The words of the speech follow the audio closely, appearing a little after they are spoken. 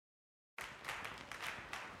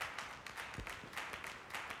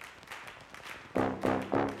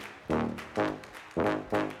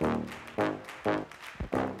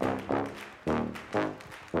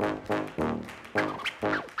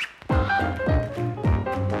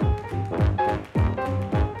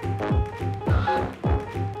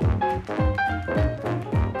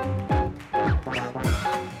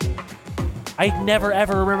I never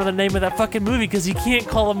ever remember the name of that fucking movie because you can't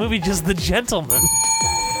call a movie just The Gentleman.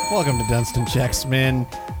 Welcome to Dunstan Checks Men,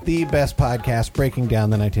 the best podcast breaking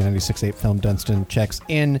down the 1996 8 film Dunstan Checks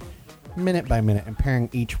in minute by minute and pairing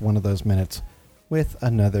each one of those minutes with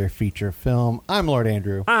another feature film. I'm Lord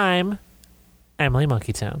Andrew. I'm Emily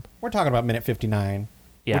Monkeytown. We're talking about minute 59,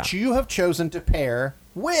 Yeah. which you have chosen to pair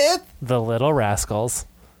with, The Little Rascals.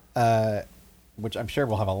 which I'm sure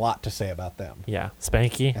we'll have a lot to say about them. Yeah.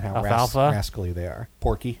 Spanky, And how Alfalfa, rascally they are.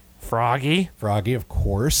 Porky. Froggy. Froggy, of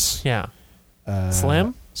course. Yeah.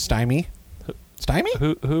 Slim. Stymie. Stymie?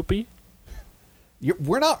 Hoopy.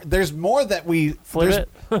 We're not. There's more that we. Flip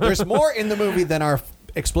There's more in the movie than are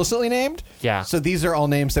explicitly named. Yeah. So these are all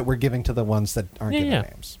names that we're giving to the ones that aren't given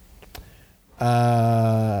names.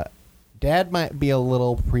 Dad might be a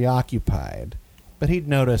little preoccupied, but he'd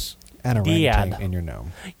notice an orangutan in your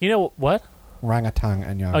gnome. You know what? Orangutan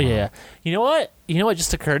in your Oh, yeah. You know what? You know what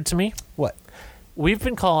just occurred to me? What? We've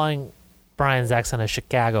been calling Brian's accent a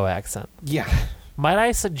Chicago accent. Yeah. Might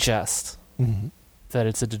I suggest that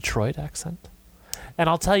it's a Detroit accent? And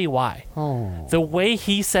I'll tell you why. Oh. The way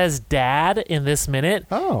he says dad in this minute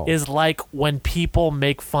is like when people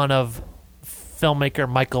make fun of filmmaker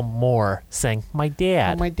Michael Moore saying, my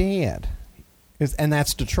dad. Oh, my dad. And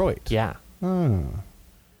that's Detroit. Yeah. Oh.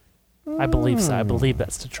 I believe so. I believe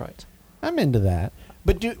that's Detroit. I'm into that.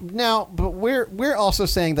 But we're also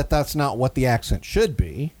saying that that's not what the accent should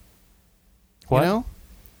be. What? You know?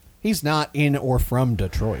 He's not in or from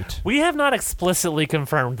Detroit. We have not explicitly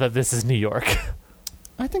confirmed that this is New York.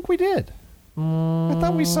 I think we did. I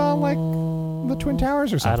thought we saw, like, the Twin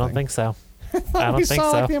Towers or something. I don't think so. I thought we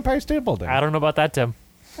saw, like, the Empire State Building. I don't know about that, Tim.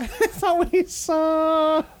 I thought we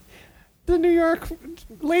saw the New York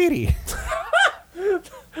lady. Do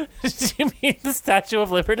you mean the Statue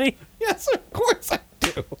of Liberty? Yes, of course I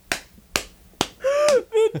do.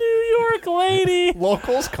 The New York lady.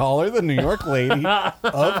 Locals call her the New York lady.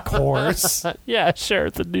 Of course. Yeah, sure,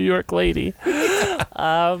 the New York lady.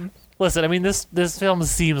 Listen, I mean, this film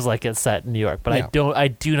seems like it's set in New York, but I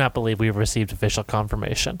do not believe we've received official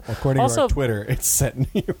confirmation. According to our Twitter, it's set in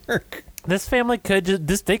New York. This family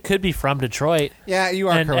they could be from Detroit. Yeah, you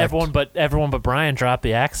are and correct. Everyone but Brian dropped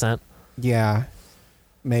the accent. Yeah.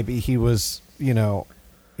 Maybe he was,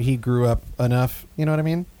 he grew up enough, you know what I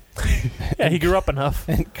mean? Yeah, he grew up enough.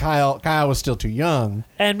 And Kyle was still too young.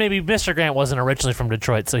 And maybe Mr. Grant wasn't originally from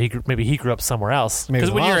Detroit, so maybe he grew up somewhere else.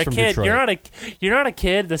 Because when you're a kid, you're not a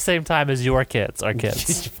kid the same time as your kids are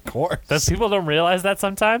kids. Of course. That people don't realize that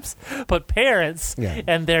sometimes. But parents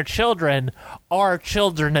and their children are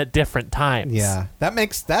children at different times. Yeah,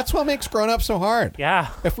 that's what makes grown up so hard. Yeah.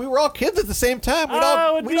 If we were all kids at the same time, we'd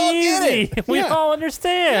all get it. We'd all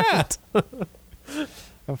understand. Yeah.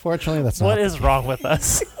 Unfortunately, that's not. What is wrong with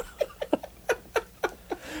us?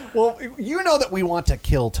 Well, you know that we want to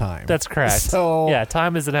kill time. That's correct. So yeah,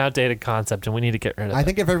 time is an outdated concept, and we need to get rid of it. I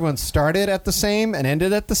think if everyone started at the same and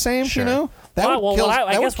ended at the same, that would kill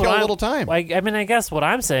a little time. I guess what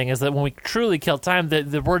I'm saying is that when we truly kill time,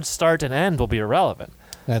 the words start and end will be irrelevant.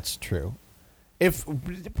 That's true.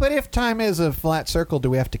 But if time is a flat circle, do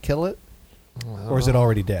we have to kill it? Or is it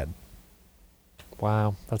already dead?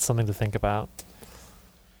 Wow, that's something to think about.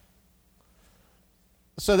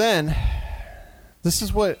 So then, this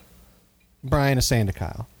is what Brian is saying to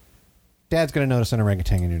Kyle. Dad's going to notice an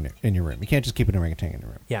orangutan in your room. You can't just keep an orangutan in your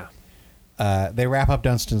room. Yeah. They wrap up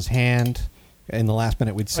Dunstan's hand. In the last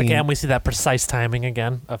minute we'd seen... Again, we see that precise timing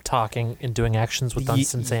again of talking and doing actions with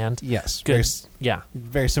Dunstan's hand. Yes. Good. Very,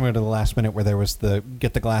 very similar to the last minute where there was the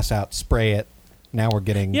get the glass out, spray it. Now we're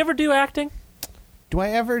getting... You ever do acting? Do I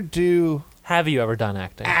ever do... Have you ever done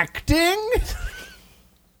acting? Acting?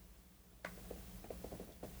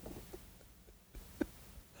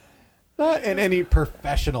 Not in any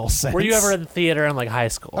professional sense. Were you ever in theater in like high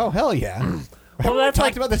school? Oh, hell yeah. Well, that's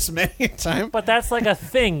talked about this many times. But that's like a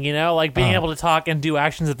thing, like being able to talk and do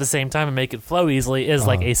actions at the same time and make it flow easily is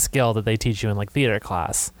like a skill that they teach you in like theater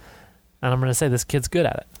class. And I'm going to say this kid's good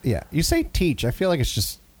at it. Yeah. You say teach. I feel like it's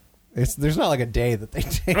just... there's not like a day that they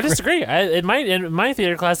take. I disagree. In my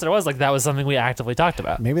theater class, there was like that was something we actively talked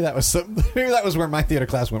about. Maybe that was where my theater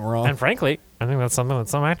class went wrong. And frankly, I think that's something that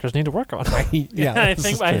some actors need to work on. Yeah, I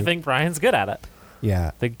think Brian's good at it.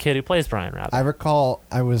 Yeah, the kid who plays Brian, rather. I recall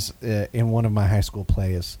I was in one of my high school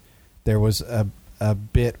plays. There was a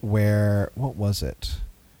bit where what was it?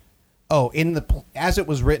 Oh, as it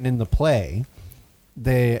was written in the play.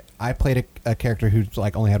 I played a character who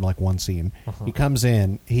like only had like one scene. He comes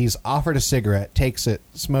in, he's offered a cigarette, takes it,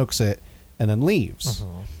 smokes it, and then leaves.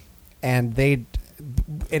 And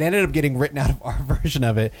it ended up getting written out of our version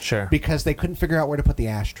of it. Sure. Because they couldn't figure out where to put the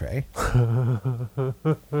ashtray. So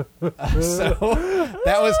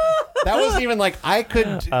that was even like I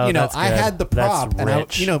could, Oh, that's I good. had the That's prop, and I,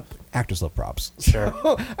 rich. actors love props. Sure.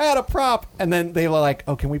 So I had a prop, and then they were like,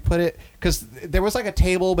 "Oh, can we put it?" Because there was like a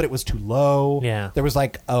table, but it was too low. Yeah. There was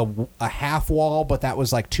like a half wall, but that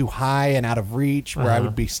was like too high and out of reach where I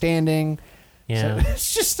would be standing. Yeah. So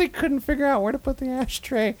it's just they couldn't figure out where to put the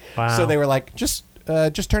ashtray. Wow. So they were like, just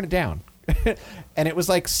turn it down. And it was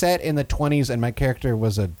like set in the 20s, and my character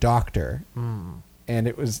was a doctor. And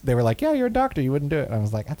they were like, yeah, you're a doctor, you wouldn't do it. And I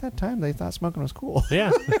was like, at that time, they thought smoking was cool.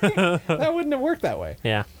 Yeah. That wouldn't have worked that way.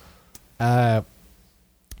 Yeah.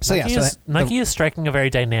 So Nike, yeah, is, Nike is striking a very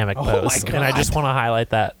dynamic Oh pose, my and I God. just want to highlight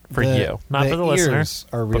that for you, not for the listener, ears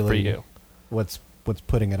are really but for you. what's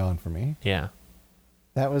putting it on for me. Yeah.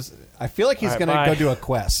 That was. I feel like he's All right, gonna bye. go do a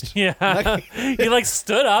quest. Yeah. Like- He like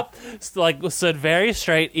stood up, stood very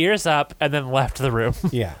straight, ears up, and then left the room.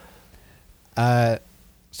 Yeah.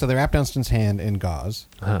 So they wrap Dunstan's hand in gauze.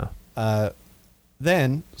 Huh.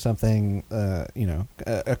 Then something,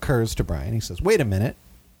 occurs to Brian. He says, "Wait a minute,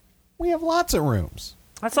 we have lots of rooms."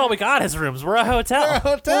 That's all we got is rooms. We're a hotel. We're a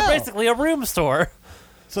hotel. We're basically a room store.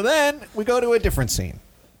 So then we go to a different scene,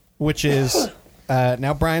 which is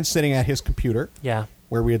now Brian's sitting at his computer, Yeah.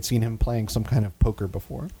 where we had seen him playing some kind of poker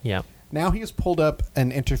before. Yeah. Now he has pulled up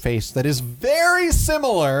an interface that is very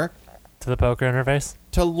similar To the poker interface.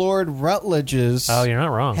 to Lord Rutledge's Oh, you're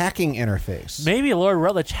not wrong. hacking interface. Maybe Lord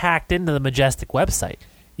Rutledge hacked into the Majestic website.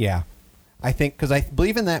 Yeah. I think because I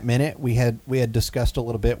believe in that minute we had discussed a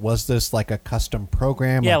little bit. Was this like a custom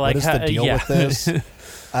program? Yeah, what like is the how- deal yeah. with this?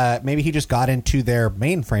 Maybe he just got into their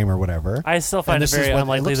mainframe or whatever. I still find And it this is very what it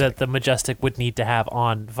unlikely looks that like. the Majestic would need to have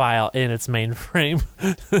on file in its mainframe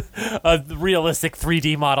a realistic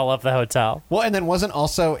 3D model of the hotel. Well, and then wasn't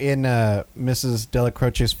also in Mrs.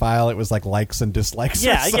 Delacroce's file. It was like likes and dislikes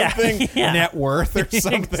Yeah, or yeah, something, yeah. net worth or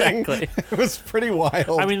something. Exactly. It was pretty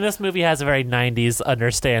wild. I mean, this movie has a very 90s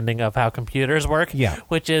understanding of how computers work. Yeah.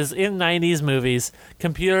 Which is, in 90s movies,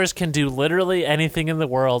 computers can do literally anything in the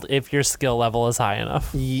world if your skill level is high enough.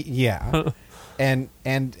 Yeah. And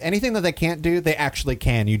anything that they can't do, they actually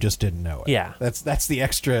can. You just didn't know it. Yeah. That's the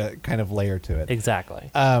extra kind of layer to it. Exactly.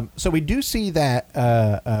 So we do see that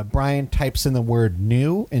Brian types in the word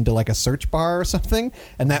 "new" into like a search bar or something,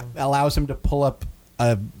 and that allows him to pull up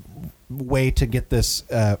a way to get this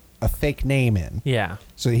a fake name in, Yeah.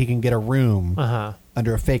 so he can get a room Uh-huh.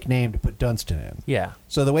 under a fake name to put Dunstan in. Yeah.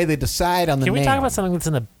 So the way they decide on the Can we name. talk about something that's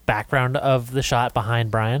in the background of the shot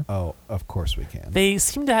behind Brian? Oh, of course we can. They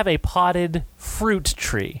seem to have a potted fruit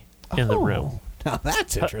tree in the Oh, room, Now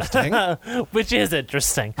that's interesting. which is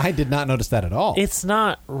interesting. I did not notice that at all. It's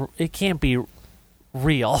not. It can't be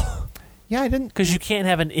real Yeah, I didn't. because you can't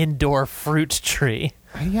have an indoor fruit tree.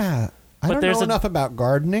 Yeah, I But don't there's know a- enough about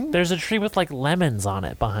gardening. There's a tree with like lemons on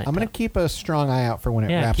it behind. I'm going to keep a strong eye out for when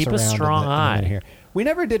it Yeah, wraps keep a around. strong in the eye. minute here. We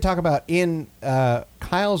never did talk about in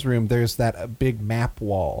Kyle's room. There's that big map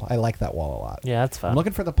wall. I like that wall a lot. Yeah, that's fun. I'm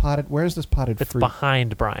looking for the potted. Where's this potted It's fruit?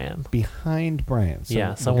 behind Brian. Behind Brian.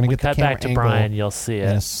 Yeah, so we're when gonna we get the cut camera back to angle Brian, you'll see in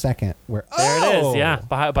a it. second. Where There it Oh! is. Yeah,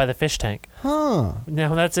 by the fish tank. Huh.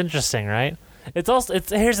 Now that's interesting, right? It's also.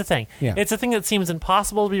 It's here's the thing. Yeah. It's a thing that seems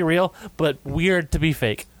impossible to be real, but weird to be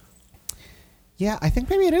fake. Yeah, I think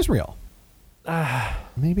maybe it is real.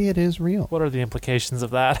 Maybe it is real. What are the implications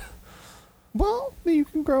of that? Well, you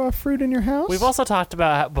can grow a fruit in your house. We've also talked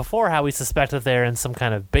about before how we suspect that they're in some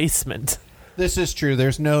kind of basement. This is true.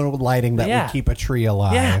 There's no lighting that Yeah. would keep a tree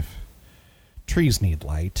alive. Yeah. Trees need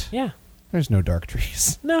light. Yeah. There's no dark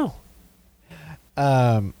trees. No.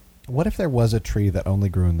 What if there was a tree that only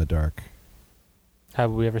grew in the dark?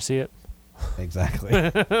 Have we ever see it? Exactly.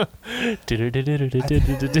 I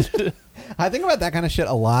I think about that kind of shit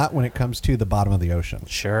a lot when it comes to the bottom of the ocean.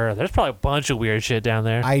 Sure. There's probably a bunch of weird shit down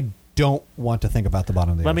there. I don't want to think about the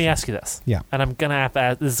bottom of the Let ocean. me ask you this. Yeah. And I'm gonna have to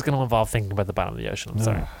ask, this is gonna involve thinking about the bottom of the ocean. I'm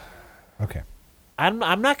sorry. Okay. I'm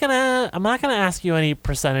not gonna ask you any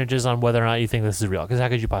percentages on whether or not you think this is real, because how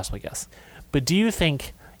could you possibly guess? But do you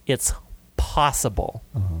think it's possible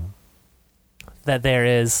that there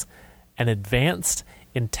is an advanced,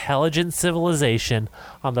 intelligent civilization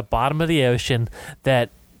on the bottom of the ocean that,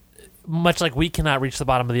 much like we cannot reach the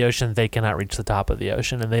bottom of the ocean, they cannot reach the top of the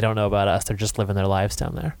ocean, and they don't know about us? They're just living their lives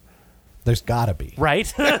down there, There's gotta be.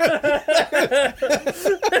 right?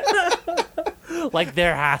 Like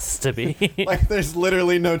there has to be. Like, there's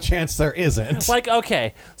literally no chance there isn't. Like,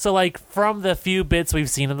 okay, so like from the few bits we've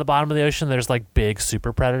seen at the bottom of the ocean, there's like big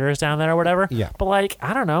super predators down there or whatever. Yeah. But like,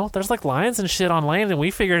 I don't know, there's like lions and shit on land, and we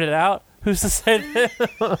figured it out. Who's to say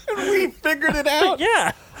that? We figured it out.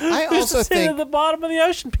 Yeah. I Who's also to say think that the bottom of the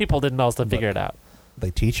ocean people didn't also figure it out? they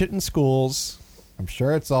teach it in schools. I'm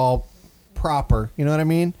sure it's all proper. You know what I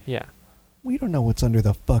mean? Yeah. We don't know what's under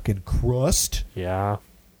the fucking crust. Yeah.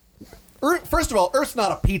 First of all, Earth's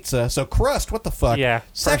not a pizza, so crust, what the fuck? Yeah.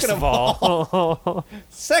 Second First of all,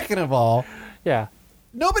 second of all, yeah.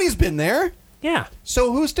 nobody's been there. Yeah.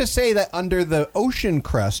 So who's to say that under the ocean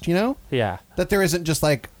crust, Yeah. that there isn't just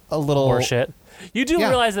like a little More shit. You do Yeah.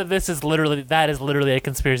 realize that that is literally a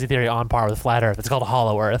conspiracy theory on par with flat Earth. It's called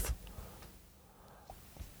Hollow Earth.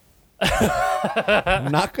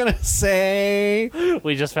 I'm not gonna say.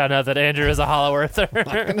 We just found out that Andrew is a Hollow Earther. I'm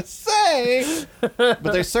not gonna say. But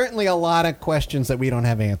there's certainly a lot of questions that we don't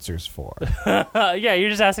have answers for. Yeah, you're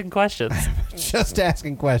just asking questions. Just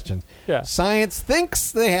asking questions. Yeah. Science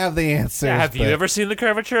thinks they have the answers. Yeah, have you but- ever seen the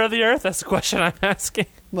curvature of the Earth? That's the question I'm asking.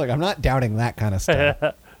 Look, I'm not doubting that kind of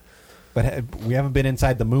stuff. But we haven't been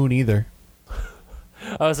inside the moon either.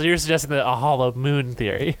 Oh, so you're suggesting that a hollow moon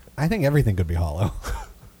theory? I think everything could be hollow.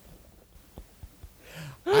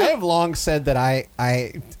 I have long said that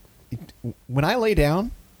when I lay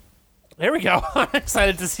down, There we go. I'm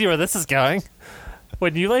excited to see where this is going.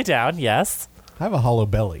 When you lay down, yes. I have a hollow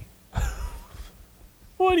belly.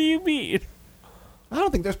 What do you mean? I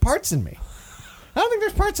don't think there's parts in me. I don't think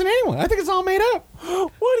there's parts in anyone. I think it's all made up.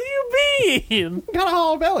 What do you mean? I got a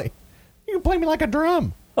hollow belly. You can play me like a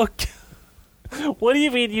drum. Okay. What do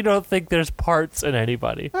you mean you don't think there's parts in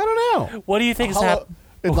anybody? I don't know. What do you think is Hollow, happening?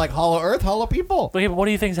 it's like hollow earth, hollow people. Okay, but what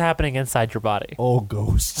do you think is happening inside your body? Oh,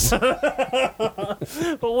 ghosts.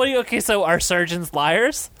 But what do you? Okay, so are surgeons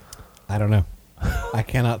liars? I don't know. I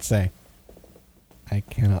cannot say. I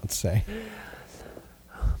cannot say.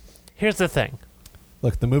 Here's the thing.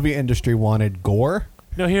 Look, the movie industry wanted gore.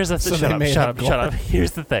 No, here's the So thing. they Shut up, made shut up up, shut gore. up.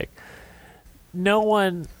 Here's the thing. No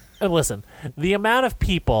one. Listen, the amount of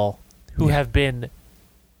people who Yeah. have been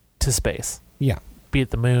to space, Yeah. be it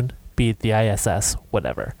the moon, be it the ISS,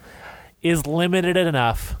 whatever, is limited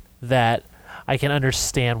enough that I can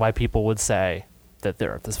understand why people would say that the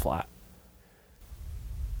Earth is flat.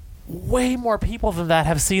 Way more people than that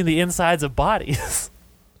have seen the insides of bodies.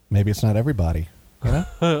 Maybe it's not everybody. You know?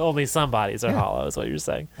 Only some bodies are Yeah. hollow, is what you're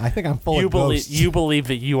saying. I think I'm full You of ghosts. believe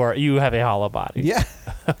that you have a hollow body. Yeah.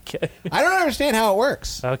 Okay. I don't understand how it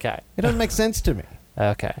works. Okay. It doesn't make sense to me.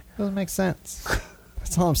 Okay. It doesn't make sense.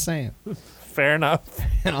 That's all I'm saying. Fair enough.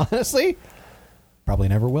 And honestly, probably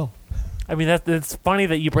never will. I mean, it's funny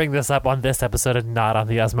that you bring this up on this episode and not on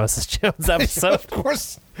the Osmosis Jones episode. Of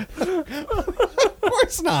course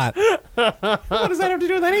not. What does that have to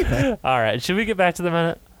do with anything? All right. Should we get back to the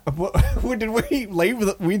minute? Did we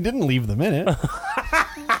leave? We didn't leave the minute.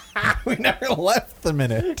 We never left the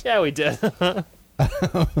minute. Yeah, we did.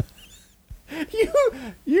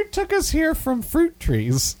 You took us here from fruit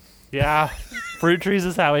trees. Yeah. Fruit trees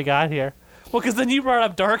is how we got here. Well, because then you brought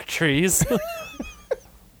up dark trees.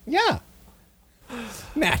 Yeah.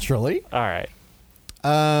 Naturally. All right.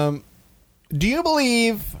 Do you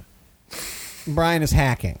believe Brian is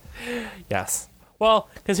hacking? Yes. Well,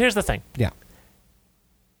 because here's the thing. Yeah.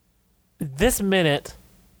 This minute,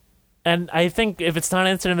 and I think if it's not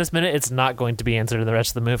answered in this minute, it's not going to be answered in the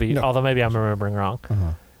rest of the movie. No. Although maybe I'm remembering wrong.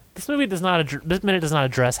 Uh-huh. This movie does not. This minute does not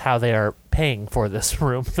address how they are paying for this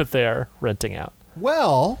room that they are renting out.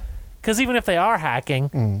 Well, Because even if they are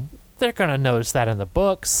hacking, they're going to notice that in the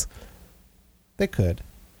books. they could.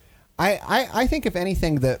 I think if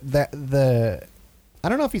anything, the I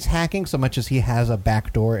don't know if he's hacking so much as he has a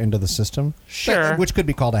backdoor into the system. Sure. Which could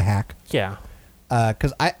be called a hack. Yeah.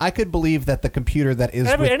 Because I could believe that the computer that is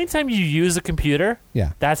with, Anytime you use a computer,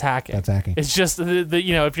 yeah, that's hacking. that's hacking. It's just the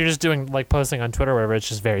if you're just doing like posting on Twitter or whatever, it's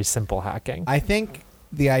just very simple hacking. I think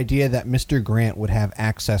the idea that Mr. Grant would have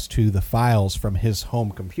access to the files from his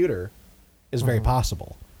home computer is very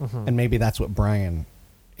possible. And maybe that's what Brian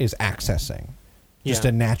is accessing. Just Yeah.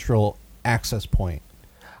 a natural access point.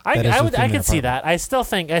 I that is could within their see apartment. that.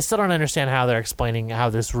 I still don't understand how they're explaining how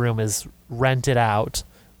this room is rented out,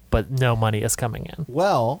 but no money is coming in.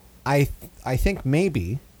 Well, I think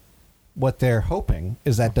maybe what they're hoping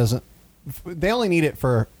is that doesn't. They only need it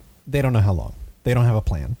for. They don't know how long. They don't have a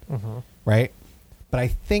plan, right? But I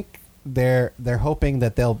think they're hoping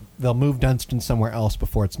that they'll move Dunstan somewhere else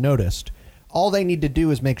before it's noticed. All they need to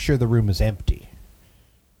do is make sure the room is empty.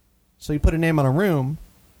 So you put a name on a room.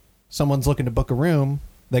 Someone's looking to book a room.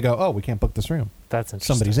 They go, "Oh, we can't book this room. That's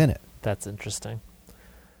interesting. Somebody's in it." That's interesting.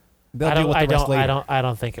 They'll deal with the rest later. I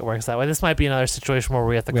don't think it works that way. This might be another situation where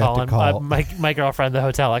we have to We have call to in call- my girlfriend, the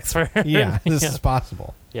hotel expert. Yeah, this yeah. is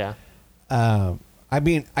possible. Yeah. I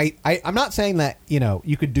mean, I'm not saying that,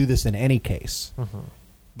 you could do this in any case.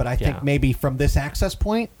 But I think Yeah. maybe from this access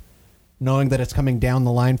point, knowing that it's coming down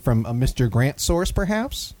the line from a Mr. Grant source,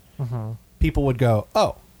 perhaps, people would go,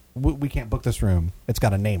 oh, we can't book this room. It's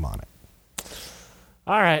got a name on it.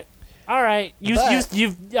 All right. You've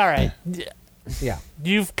all right. Yeah.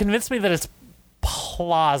 You've convinced me that it's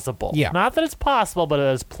plausible. Yeah. Not that it's possible, but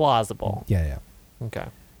it is plausible. Yeah. Okay.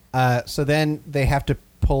 So then they have to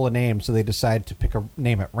pull a name, so they decide to pick a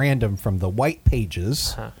name at random from the white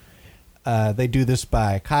pages. They do this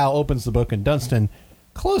by Kyle opens the book and Dunstan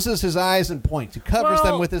closes his eyes and points. He covers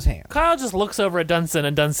them with his hand. Kyle just looks over at Dunstan,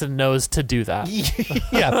 and Dunstan knows to do that.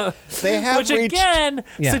 Yeah. They have Which reached... again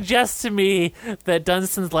Yeah. suggests to me that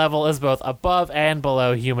Dunstan's level is both above and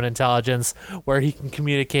below human intelligence, where he can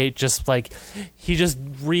communicate just like he just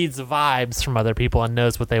reads vibes from other people and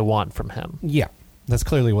knows what they want from him. Yeah. That's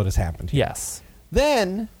clearly what has happened here. Yes.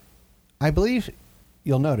 Then, I believe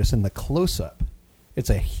you'll notice in the close-up, it's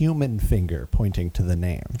a human finger pointing to the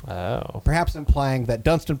name. Oh. Perhaps implying that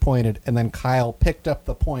Dunstan pointed and then Kyle picked up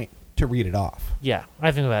the point to read it off. Yeah,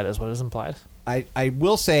 I think that is what is implied. I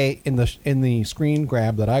will say in the screen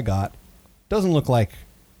grab that I got, doesn't look like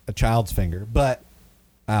a child's finger, but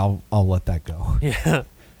I'll let that go. Yeah.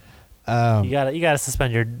 You gotta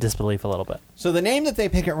suspend your disbelief a little bit. So the name that they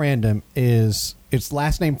pick at random is its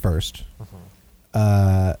last name first.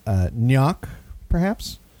 Nyok,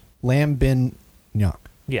 perhaps? Lam Bin Nyok.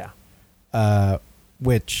 Yeah.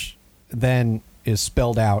 Which then is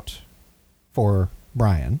spelled out for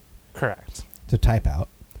Brian Correct. to type out.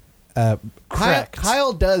 Correct.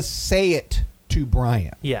 Kyle does say it to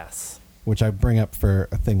Brian, Yes. which I bring up for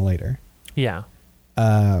a thing later. Yeah.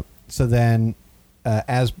 So then,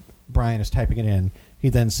 as Brian is typing it in, he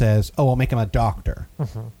then says, oh, I'll make him a doctor.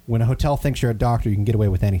 When a hotel thinks you're a doctor, you can get away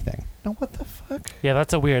with anything. Now, what the fuck? Yeah,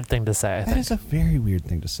 that's a weird thing to say, I That think. is a very weird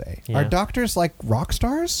thing to say. Yeah. Are doctors like rock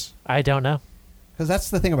stars? I don't know. Because that's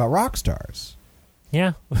the thing about rock stars,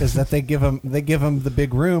 Yeah. is that they give them the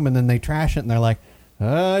big room and then they trash it and they're like,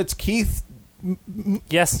 it's Keith.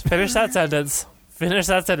 Yes, finish that sentence. Finish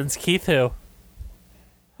that sentence. Keith who?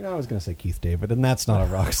 You know, I was going to say Keith David, and that's not a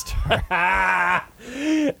rock star.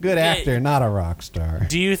 Good actor, not a rock star.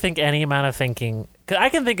 Do you think any amount of thinking... 'cause I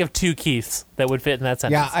can think of two Keiths that would fit in that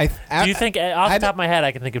sentence. Yeah, Do you think, off the top of my head,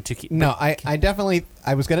 I can think of two Keiths? No, I definitely,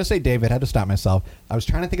 I was going to say David, had to stop myself. I was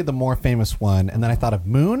trying to think of the more famous one, and then I thought of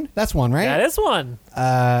Moon. That's one, right? That is one.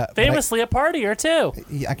 But Famously a partier, too.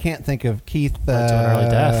 I can't think of Keith. Led to an early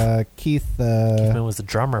death. Keith. Keith Moon was the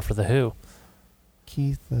drummer for The Who.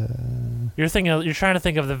 Keith. You're trying to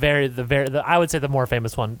think of the I would say the more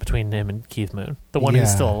famous one between him and Keith Moon. The one who's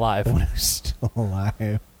still alive. The one who's still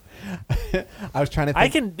alive. I was trying to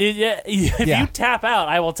think. If you tap out,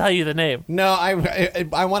 I will tell you the name. No, I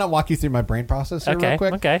want to walk you through my brain process here real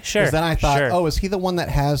quick. Okay, sure. Because then I thought, sure. oh, is he the one that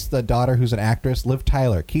has the daughter who's an actress? Liv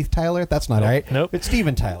Tyler. Keith Tyler? That's not right. Nope. It's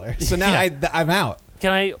Steven Tyler. So now Yeah. I'm out.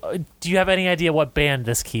 Do you have any idea what band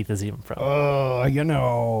this Keith is even from?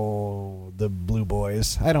 Oh, the Blue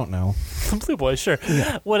Boys. I don't know. Blue Boys, sure.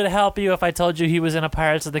 Yeah. Would it help you if I told you he was in a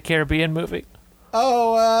Pirates of the Caribbean movie?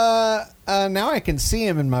 Oh, now I can see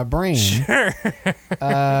him in my brain. Sure.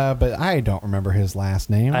 But I don't remember his last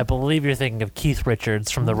name. I believe you're thinking of Keith Richards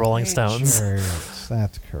from the Rolling Stones. Richards.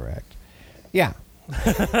 That's correct. Yeah.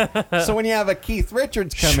 So when you have a Keith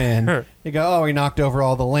Richards come in, you go, oh, he knocked over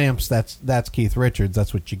all the lamps. That's Keith Richards.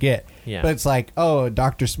 That's what you get. Yeah. But it's like, oh,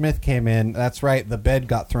 Dr. Smith came in. That's right. The bed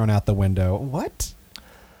got thrown out the window. What?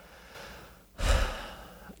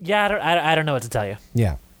 Yeah, I don't know what to tell you.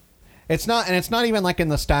 Yeah. It's not even like in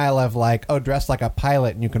the style of like, oh, dressed like a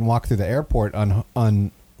pilot and you can walk through the airport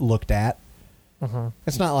unlooked at. Mm-hmm.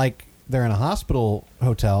 It's not like they're in a hospital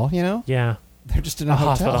hotel, you know? Yeah. They're just in a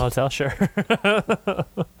Hospital hotel, sure.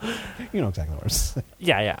 You know exactly what I'm saying.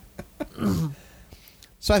 Yeah.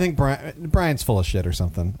 So I think Brian's full of shit or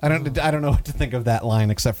something. I don't know what to think of that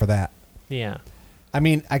line except for that. Yeah. I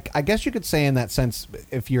mean, I guess you could say in that sense,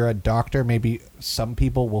 if you're a doctor, maybe some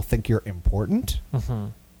people will think you're important. Mm-hmm.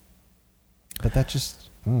 But that just,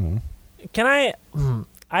 I don't know. Can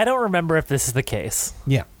I don't remember if this is the case,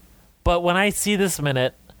 Yeah. but when I see this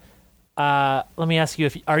minute, let me ask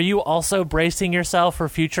you, are you also bracing yourself for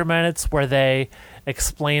future minutes where they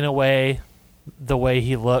explain away the way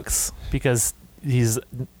he looks because he's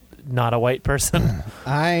not a white person?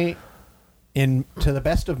 To the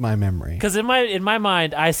best of my memory. Because in my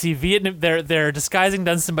mind, I see Vietnam. They're disguising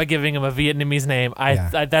Dunstan by giving him a Vietnamese name.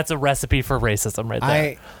 I that's a recipe for racism right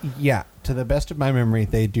there. To the best of my memory,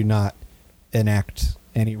 they do not enact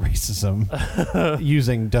any racism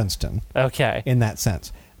using Dunstan. Okay. In that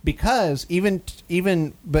sense, because even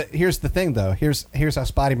but here's the thing though. Here's how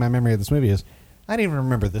spotty my memory of this movie is. I didn't even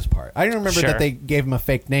remember this part. I didn't remember Sure. that they gave him a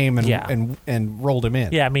fake name and Yeah. and rolled him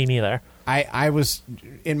in. Yeah, me neither. I was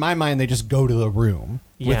in my mind they just go to the room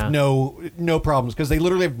Yeah. with no problems because they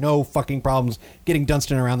literally have no fucking problems getting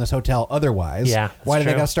Dunstan around this hotel otherwise. Yeah, that's why do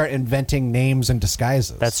they true. got to start inventing names and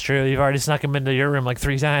disguises? That's true. You've already snuck him into your room like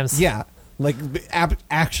 3 times. yeah, like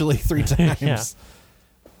actually 3 times.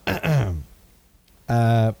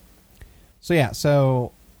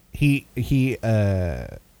 So he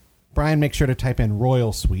Brian makes sure to type in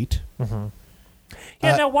Royal Suite.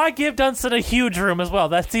 Yeah, now why give Dunstan a huge room as well?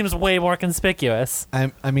 That seems way more conspicuous.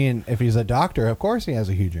 I mean, if he's a doctor, of course he has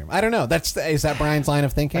a huge room. I don't know. Is that Brian's line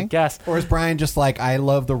of thinking? I guess. Or is Brian just like, I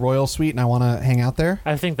love the Royal Suite and I want to hang out there?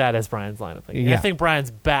 I think that is Brian's line of thinking. Yeah. I think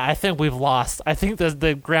Brian's bad. I think we've lost. I think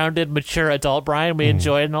the grounded, mature adult Brian we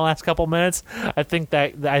enjoyed in the last couple minutes. I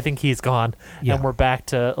think he's gone, Yeah. and we're back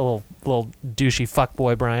to a little douchey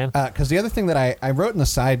fuckboy Brian. Because the other thing that I wrote in the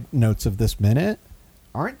side notes of this minute,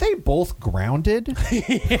 aren't they both grounded?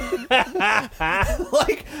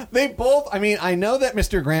 Like, they both, I mean, I know that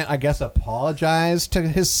Mr. Grant, I guess, apologized to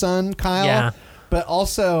his son, Kyle. Yeah. But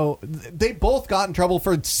also, they both got in trouble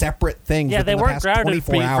for separate things. Yeah, within they the weren't past grounded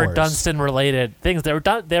 24 for hours. Dunstan-related things. They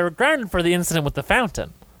were grounded for the incident with the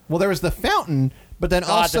fountain. Well, there was the fountain, but then God,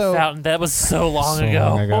 also the fountain. That was so long So ago.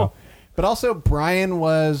 long ago. But also, Brian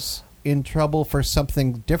was in trouble for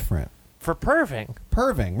something different. For perving.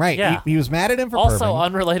 Perving, right. Yeah. He was mad at him for Also perving.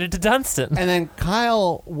 unrelated to Dunstan. And then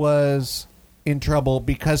Kyle was in trouble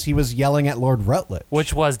because he was yelling at Lord Rutledge.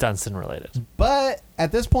 Which was Dunstan-related. But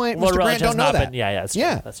at this point, Lord Mr. Rutledge Grant don't has know not that. been- yeah, that's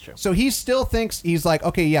true. That's true. So he still thinks, he's like,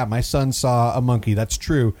 okay, yeah, my son saw a monkey. That's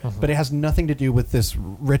true. But it has nothing to do with this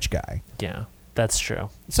rich guy. Yeah, that's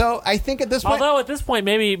true. So I think at this point... Although at this point,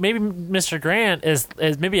 maybe Mr. Grant is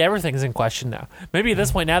maybe everything's in question now. Maybe at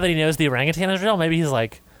this point, now that he knows the orangutan is real, maybe he's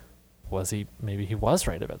like, maybe he was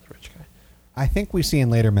right about the rich guy. I think we see in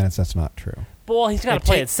later minutes that's not true. But, well, he's got to It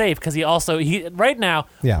play ta- it safe because he right now.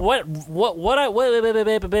 Yeah. What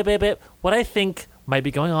I think might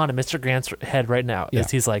be going on in Mr. Grant's head right now Yeah.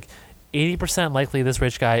 is he's like 80% likely this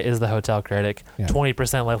rich guy is the hotel critic. Yeah.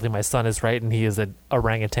 20% likely my son is right and he is an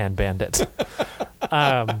orangutan bandit.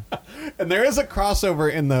 And there is a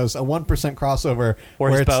crossover in those, a 1% crossover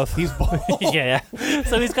Where he's it's- both. He's both. yeah.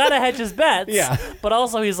 So he's got to hedge his bets. Yeah. But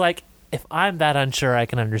also he's like, if I'm that unsure, I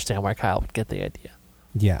can understand why Kyle would get the idea.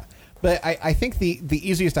 Yeah. But I think the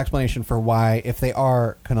easiest explanation for why, if they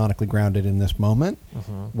are canonically grounded in this moment,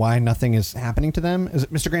 why nothing is happening to them is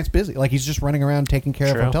that Mr. Grant's busy. Like, he's just running around taking care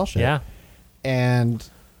of True. hotel shit. Yeah. And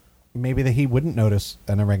maybe that he wouldn't notice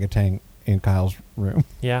an orangutan in Kyle's room.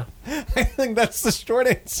 Yeah. I think that's the short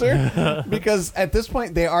answer. Because at this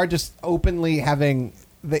point, they are just openly having...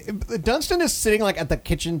 Dunstan is sitting, like, at the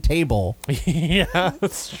kitchen table. Yeah,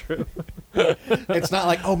 that's true. It's not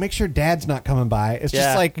like, oh, make sure Dad's not coming by. It's Yeah.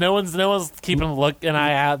 just like... no one's keeping an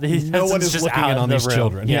eye out. No one is just looking out in on the these room.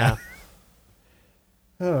 children. Yeah.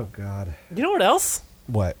 Oh, God. You know what else?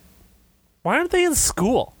 What? Why aren't they in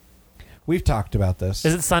school? We've talked about this.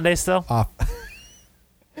 Is it Sunday still? Off.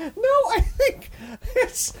 No, I think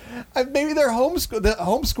it's maybe they're homeschool. The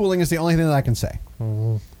homeschooling is the only thing that I can say.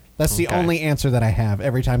 That's the Okay. only answer that I have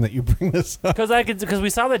every time that you bring this up. Because we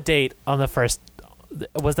saw the date on the first.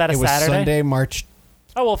 Was that a It was Saturday? Sunday, March.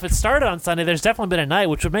 Oh well, if it started on Sunday, there's definitely been a night,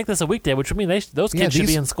 which would make this a weekday, which would mean those kids should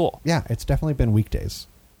be in school. Yeah, it's definitely been weekdays.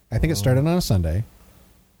 I think it started on a Sunday.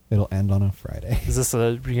 It'll end on a Friday. Is this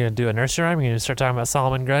you're gonna do a nursery rhyme? You're gonna start talking about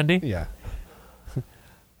Solomon Grundy? Yeah.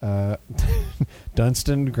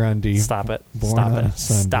 Dunstan Grundy. Stop it! Born Stop on it! a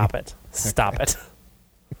Sunday. Stop it! Stop it!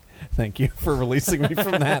 Thank you for releasing me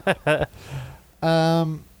from that.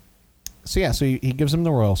 So he gives him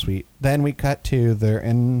the royal suite. Then we cut to they're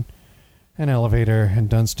in an elevator and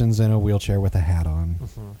Dunstan's in a wheelchair with a hat on.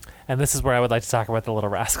 And this is where I would like to talk about the Little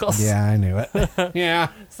Rascals. Yeah, I knew it. Yeah.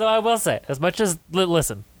 So I will say, as much as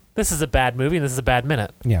listen, this is a bad movie. And this is a bad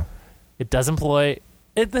minute. Yeah. It does employ.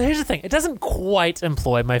 Here's the thing. It doesn't quite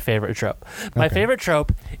employ my favorite trope. My Okay. favorite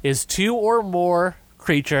trope is 2 or more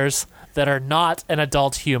creatures that are not an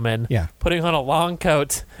adult human Yeah. putting on a long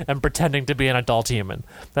coat and pretending to be an adult human.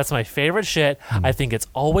 That's my favorite shit. I think it's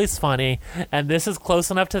always funny. And this is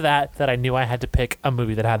close enough to that I knew I had to pick a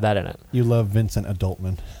movie that had that in it. You love Vincent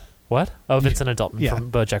Adultman. What? Oh, Vincent Adultman Yeah.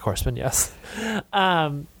 from BoJack Horseman, yes.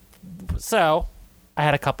 So I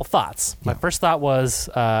had a couple thoughts. My Yeah. first thought was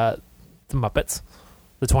the Muppets,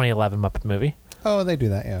 the 2011 Muppet movie. Oh, they do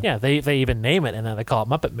that, yeah. Yeah, they even name it, and then they call it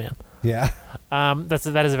Muppet Man. Yeah. That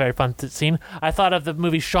is a very fun scene. I thought of the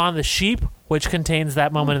movie Shaun the Sheep, which contains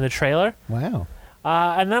that moment in the trailer. Wow.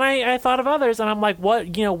 And then I thought of others, and I'm like,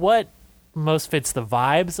 what most fits the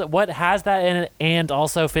vibes, what has that in it, and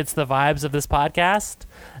also fits the vibes of this podcast,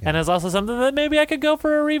 and is also something that maybe I could go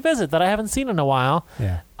for a revisit that I haven't seen in a while.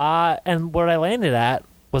 Yeah. And what I landed at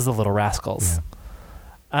was The Little Rascals.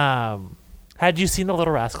 Had you seen The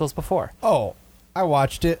Little Rascals before? Oh, I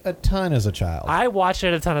watched it a ton as a child. I watched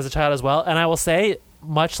it a ton as a child as well, and I will say,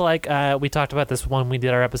 much like we talked about this when we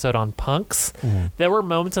did our episode on punks, there were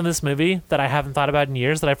moments in this movie that I haven't thought about in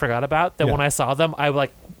years that I forgot about, that when I saw them, I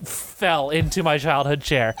like fell into my childhood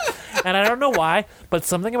chair. And I don't know why, but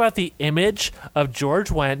something about the image of George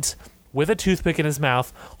Wendt with a toothpick in his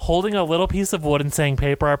mouth, holding a little piece of wood and saying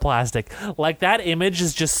paper or plastic, like that image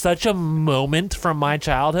is just such a moment from my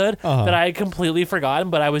childhood that I had completely forgotten,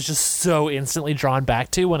 but I was just so instantly drawn back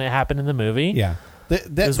to when it happened in the movie. Yeah.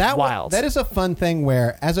 was wild. That is a fun thing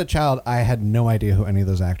where, as a child, I had no idea who any of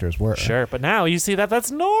those actors were. Sure, but now you see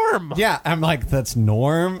that's Norm. Yeah, I'm like, that's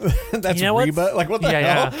Norm? That's Reba? Like, what the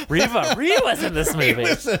hell? Yeah. Reba's in this movie.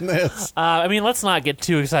 Reba's in this. I mean, let's not get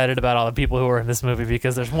too excited about all the people who are in this movie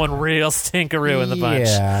because there's one real stinkeroo in the bunch.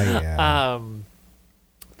 Yeah.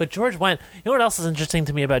 But George Wendt, you know what else is interesting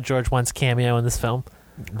to me about George Wendt's cameo in this film?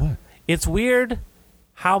 What? It's weird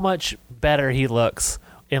how much better he looks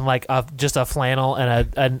in like just a flannel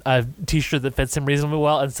and a t-shirt that fits him reasonably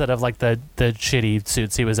well instead of like the shitty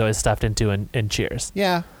suits he was always stuffed into in Cheers.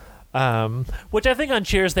 Yeah. Which I think on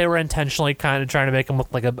Cheers they were intentionally kind of trying to make him look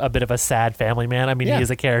like a bit of a sad family man. I mean, he is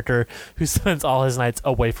a character who spends all his nights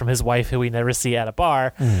away from his wife, who we never see at a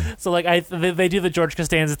bar. So like they do the George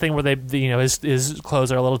Costanza thing where his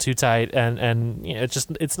clothes are a little too tight and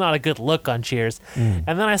it's not a good look on Cheers. And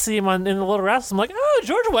then I see him in the Little Rascals. I'm like, oh,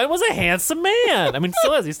 George Wendt was a handsome man. I mean,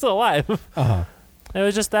 still is. He's still alive. It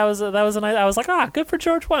was just that was a nice. I was like, good for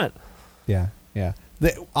George Wendt. Yeah. Yeah.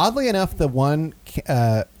 Oddly enough, the one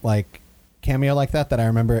cameo like that I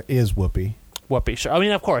remember is Whoopi. Whoopi, sure. I mean,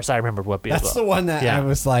 of course, I remember Whoopi. That's as well. the one that I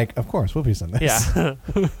was like, of course, Whoopi's in this. Yeah,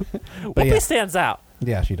 Whoopi stands out.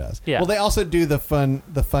 Yeah, she does. Yeah. Well, they also do the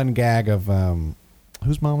fun gag of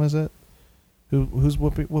whose mom is it? Who's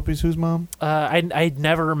Whoopi's whose mom? I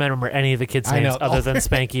never remember any of the kids' names other than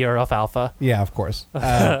Spanky or Alfalfa. Yeah, of course.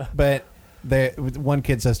 But one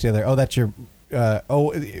kid says to the other, "Oh, that's your."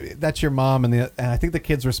 That's your mom, and I think the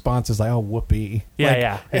kid's response is like, "Oh, Whoopi."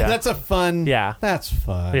 Yeah. That's a fun. Yeah, that's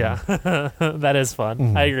fun. Yeah, that is fun.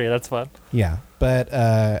 Mm-hmm. I agree. That's fun. Yeah, but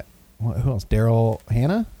who else? Daryl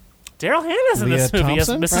Hannah. Daryl Hannah's in this movie as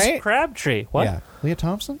Thompson, Mrs. right? Crabtree. What? Yeah, Leah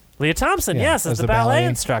Thompson. Leah Thompson. Yeah, yes, as the ballet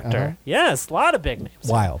instructor. Yes, a lot of big names.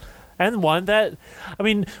 Wild. And one that, I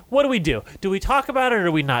mean, what do? Do we talk about it or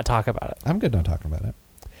do we not talk about it? I'm good not talking about it.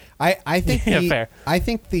 I think fair. I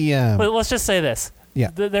think the but let's just say this.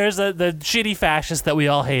 Yeah. There's the shitty fascist that we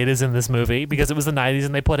all hate is in this movie because it was the 90s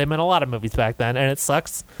and they put him in a lot of movies back then and it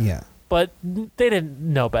sucks. Yeah. But they didn't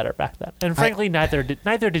know better back then. And frankly, neither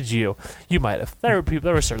did you. You might have. There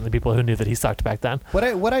were certainly people who knew that he sucked back then.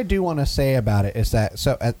 What I do want to say about it is that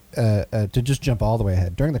to just jump all the way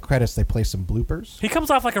ahead, during the credits they play some bloopers. He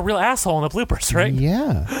comes off like a real asshole in the bloopers, right?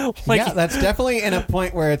 Yeah. Like, that's definitely in a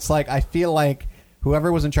point where it's like I feel like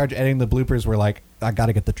whoever was in charge of editing the bloopers were like, I got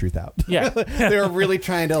to get the truth out. Yeah. They were really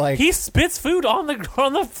trying to like... He spits food on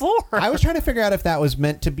the floor. I was trying to figure out if that was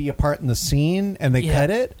meant to be a part in the scene and they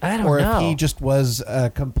cut it. I don't or know. If he just was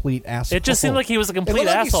a complete asshole. It just seemed like he was a complete it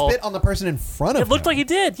looked asshole. Like he spit on the person in front of him. It looked like he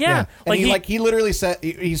did, yeah. And he literally said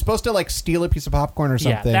he's supposed to like steal a piece of popcorn or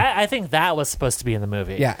something. Yeah, I think that was supposed to be in the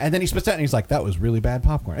movie. Yeah, and then he spits out and he's like, that was really bad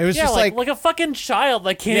popcorn. It was just like a fucking child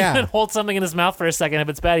that can't even hold something in his mouth for a second. If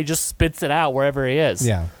it's bad, he just spits it out wherever he is.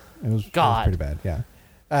 Yeah. It was pretty bad, yeah.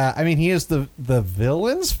 I mean, he is the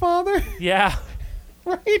villain's father? Yeah.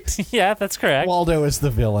 Right? Yeah, that's correct. Waldo is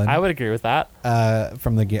the villain. I would agree with that.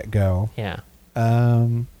 From the get-go. Yeah.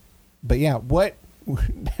 But yeah, what...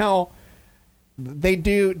 Now, they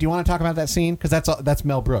do you want to talk about that scene? Because that's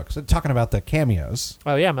Mel Brooks. Talking about the cameos.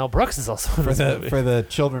 Oh, yeah, Mel Brooks is also in this movie. For the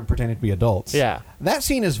children pretending to be adults. Yeah. That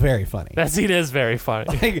scene is very funny. That scene is very funny.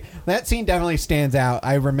 Like, that scene definitely stands out.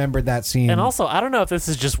 I remembered that scene. And also, I don't know if this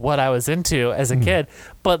is just what I was into as a kid,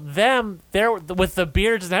 but they're with the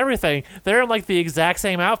beards and everything, they're in like the exact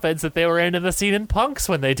same outfits that they were in the scene in Punks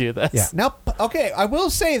when they do this. Yeah. Now, okay, I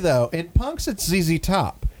will say, though, in Punks, it's ZZ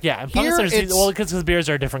Top. Yeah, and Punks because the beards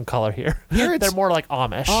are a different color here. They're more like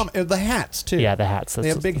Amish. The hats, too. Yeah, the hats. They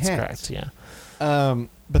have big hats. Correct, yeah.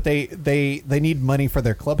 But they need money for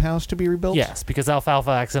their clubhouse to be rebuilt? Yes, because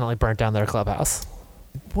Alfalfa accidentally burnt down their clubhouse.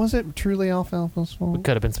 Was it truly Alfalfa's fault? It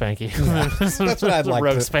could have been Spanky. Yeah. That's what I'd like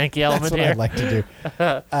rogue to Spanky element that's what here. I'd like to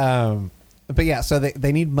do. But yeah, so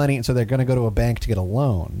they need money, and so they're going to go to a bank to get a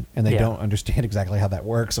loan, and they don't understand exactly how that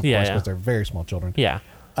works, of course, because they're very small children. Yeah.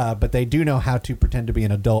 But they do know how to pretend to be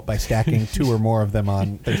an adult by stacking 2 or more of them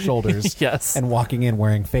on their shoulders. Yes. And walking in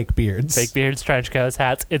wearing fake beards. Fake beards, trench coats,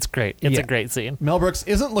 hats. It's great. It's a great scene. Mel Brooks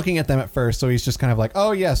isn't looking at them at first, so he's just kind of like,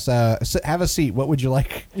 oh, yes, have a seat. What would you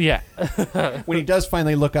like? Yeah. When he does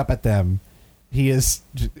finally look up at them, he is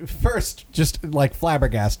first just like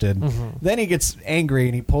flabbergasted. Then he gets angry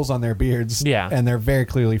and he pulls on their beards. Yeah. And they're very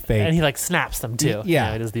clearly fake. And he like snaps them too.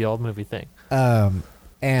 Yeah. It is the old movie thing.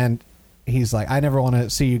 And he's like, I never want to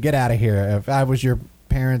see you get out of here. If I was your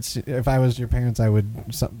parents, I would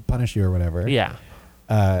punish you or whatever. Yeah.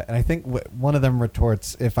 And I think one of them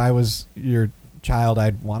retorts, if I was your child,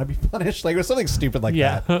 I'd want to be punished. Like it was something stupid like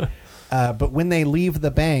that. But when they leave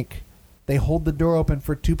the bank, they hold the door open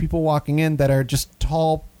for 2 people walking in that are just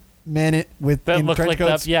tall men with that in look trench like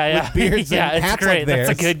coats that. with beards and it's hats great. like theirs.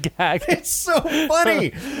 That's a good gag. It's so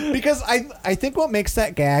funny because I think what makes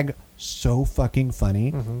that gag so fucking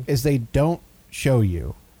funny is they don't show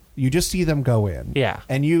you. You just see them go in. Yeah.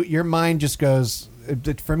 And your mind just goes,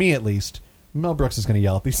 for me at least, Mel Brooks is going to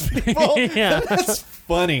yell at these people. Yeah. That's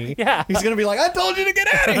funny. Yeah. He's going to be like, I told you to get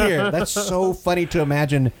out of here. That's so funny to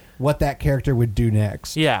imagine what that character would do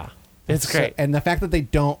next. Yeah. It's great. And the fact that they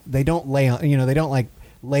don't lay on, they don't like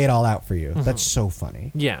lay it all out for you. That's so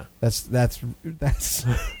funny. Yeah. That's this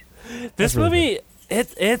really movie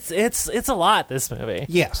it's a lot, this movie.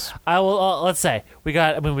 Yes. I will let's say we've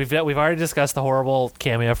already discussed the horrible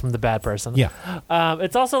cameo from the bad person. Yeah.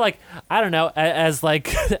 It's also like, I don't know, as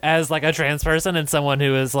like a trans person and someone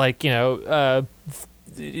who is like, knows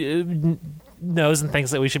and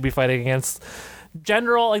thinks that we should be fighting against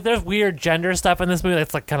there's weird gender stuff in this movie.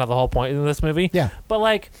 That's like kind of the whole point in this movie. Yeah. But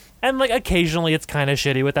like, and like occasionally it's kind of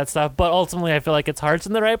shitty with that stuff, but ultimately I feel like its heart's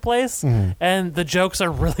in the right place, and the jokes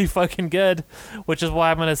are really fucking good, which is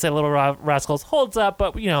why I'm gonna say Little Rascals holds up,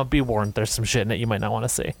 but be warned, there's some shit in it you might not want to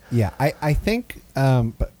see. Yeah, I think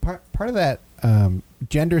but part of that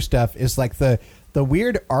gender stuff is like the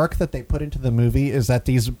weird arc that they put into the movie is that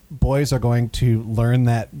these boys are going to learn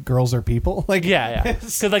that girls are people. Like, yeah,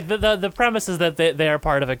 because like the premise is that they are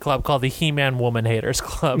part of a club called the He-Man Woman Haters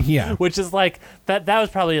Club. Yeah, which is like that was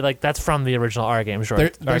probably like that's from the original Our Gang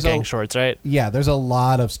shorts, shorts, right? Yeah, there's a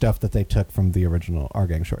lot of stuff that they took from the original Our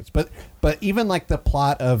Gang shorts, but even like the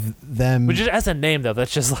plot of them, which is as a name though,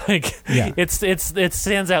 that's just like it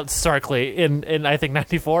stands out starkly in I think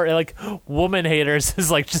 94. Like Woman Haters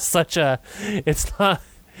is like just such a it's not,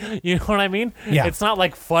 you know what I mean? Yeah. It's not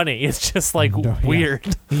like funny. It's just like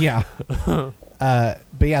weird. Yeah. But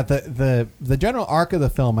yeah, the general arc of the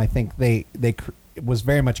film, I think was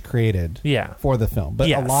very much created for the film. But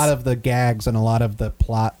a lot of the gags and a lot of the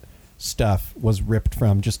plot stuff was ripped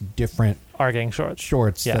from just different Our Gang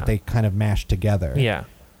shorts that they kind of mashed together. Yeah.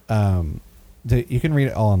 You can read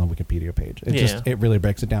it all on the Wikipedia page. It really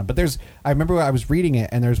breaks it down. But I remember I was reading it,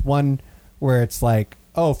 and there's one where it's like,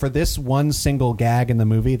 oh, for this one single gag in the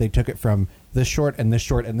movie, they took it from this short and this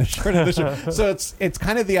short and this short and this short. So it's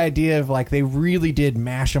kind of the idea of like they really did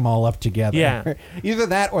mash them all up together. Yeah. Either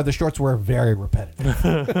that or the shorts were very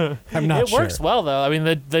repetitive. I'm not sure. It works well though. I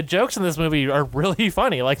mean, the jokes in this movie are really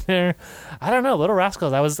funny. Like I don't know, Little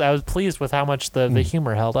Rascals. I was pleased with how much the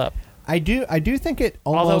humor held up. I do think it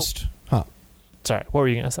almost. Sorry, what were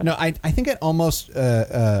you gonna say? No, I think it almost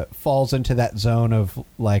falls into that zone of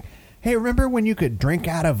like, hey, remember when you could drink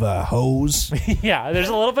out of a hose? Yeah, there's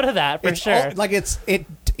a little bit of that for sure.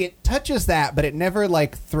 It touches that, but it never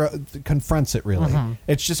like confronts it really.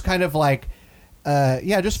 It's just kind of like,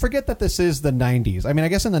 just forget that this is the 90s. I mean, I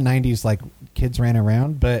guess in the 90s, like kids ran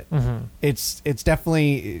around, but it's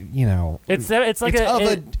definitely it's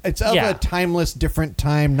a timeless, different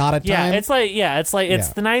time, not a time. Yeah, it's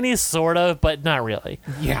the 90s sort of, but not really.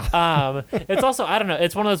 Yeah. It's also, I don't know,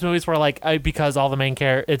 it's one of those movies where like because all the main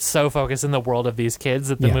character, it's so focused in the world of these kids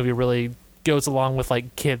that the movie really goes along with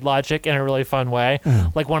like kid logic in a really fun way.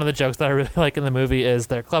 Like one of the jokes that I really like in the movie is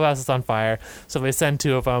their clubhouse is on fire, so they send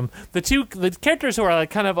 2 of them. The characters who are like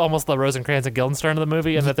kind of almost the Rosencrantz and Guildenstern of the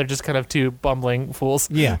movie, and that they're just kind of 2 bumbling fools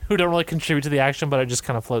who don't really contribute to the action, but are just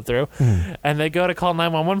kind of float through. And they go to call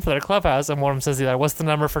 911 for their clubhouse, and one of them says either, "What's the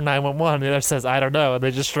number for 911?" And the other says, "I don't know," and they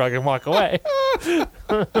just shrug and walk away.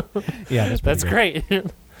 Yeah, that's great.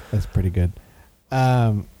 That's pretty good.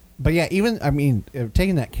 But yeah, even, I mean,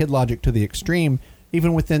 taking that kid logic to the extreme,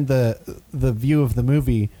 even within the view of the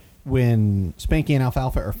movie, when Spanky and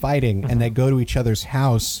Alfalfa are fighting and they go to each other's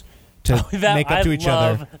house to make up to each other. I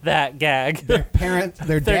love that gag. Their parents,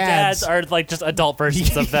 their dads are like just adult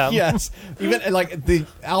versions of them. Yes, even like the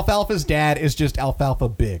Alfalfa's dad is just Alfalfa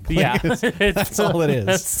big. Like, Yeah, that's all it is.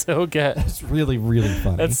 That's so good. It's really, really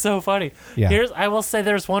funny. That's so funny. Yeah. I will say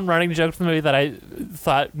there's one running joke from the movie that I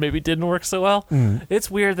thought maybe didn't work so well. It's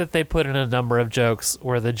weird that they put in a number of jokes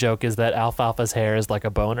where the joke is that Alfalfa's hair is like a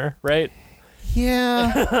boner, right?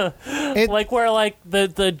 Yeah. Like where like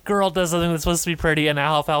the girl does something that's supposed to be pretty and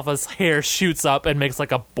Alfalfa's hair shoots up and makes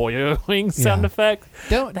like a boing sound effect.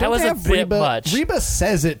 That was a bit much. Reba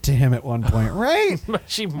says it to him at one point, right?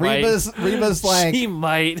 She might. Reba's like, she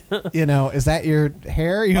might. Is that your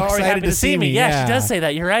hair? Are you excited happy to see me? Yeah, she does say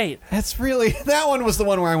that. You're right. That's really, that one was the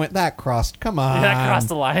one where I went, that crossed. Come on. That crossed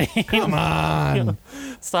the line. Come on.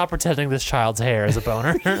 Stop pretending this child's hair is a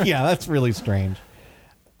boner. Yeah, that's really strange.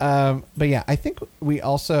 But yeah, I think we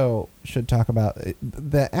also should talk about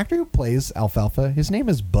the actor who plays Alfalfa. His name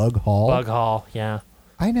is Bug Hall. Bug Hall, yeah.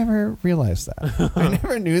 I never realized that. I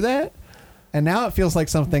never knew that. And now it feels like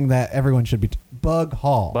something that everyone should be. Bug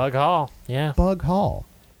Hall. Bug Hall, yeah. Bug Hall.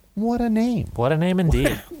 What a name. What a name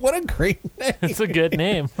indeed. What a great name. It's a good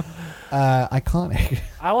name. Iconic.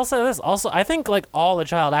 I will say this. Also, I think like all the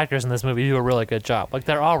child actors in this movie do a really good job. Like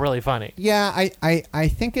they're all really funny. Yeah, I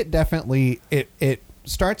think it definitely it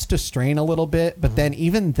starts to strain a little bit, but then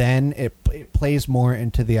even then it plays more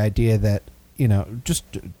into the idea that just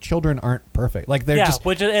children aren't perfect. Like they're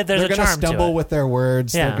they're gonna stumble with their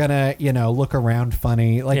words. Yeah. They're gonna look around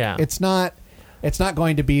funny. Like Yeah. it's not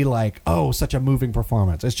going to be like, oh, such a moving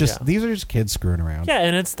performance. It's just these are just kids screwing around. Yeah,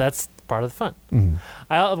 and that's part of the fun.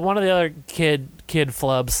 One of the other kid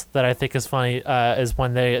flubs that I think is funny is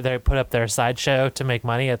when they put up their sideshow to make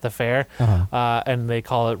money at the fair, and they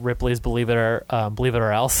call it Ripley's Believe It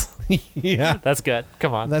or Else. Yeah, that's good.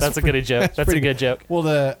 Come on, that's a good joke. That's a good joke.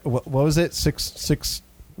 Well, what was it? Six.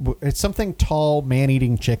 It's something tall,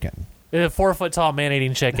 man-eating chicken. A 4 foot tall man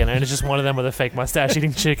eating chicken, and it's just one of them with a fake mustache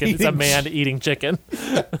eating chicken. It's a man eating chicken.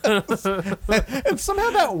 And somehow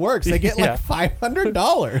that works. They get like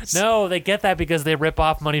 $500. No, they get that because they rip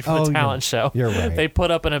off money from the talent show. You're right. They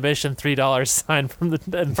put up an admission $3 sign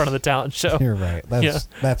in front of the talent show. You're right.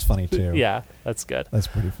 That's funny too. Yeah, that's good. That's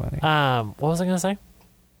pretty funny. What was I going to say?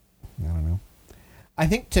 I don't know. I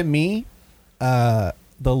think to me, the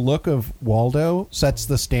look of Waldo sets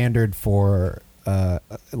the standard for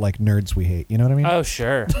like nerds we hate. You know what I mean? Oh,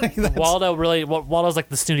 sure. Waldo's like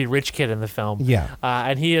the snooty rich kid in the film. Yeah.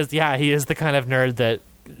 And he is the kind of nerd that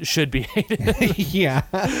should be hated. Yeah.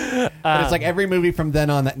 But it's like every movie from then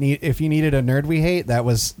on if you needed a nerd we hate, they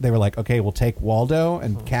were like, okay, we'll take Waldo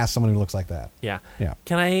and cast someone who looks like that. Yeah. Yeah.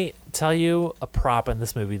 Can I tell you a prop in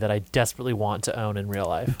this movie that I desperately want to own in real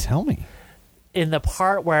life? Tell me. In the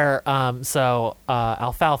part where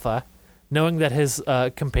Alfalfa, knowing that his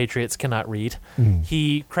compatriots cannot read,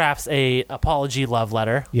 he crafts a apology love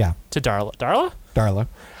letter to Darla. Darla.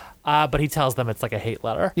 But he tells them it's like a hate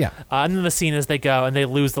letter. Yeah. And then the scene is they go and they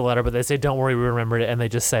lose the letter, but they say, don't worry, we remembered it. And they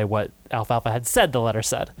just say what Alfalfa had said the letter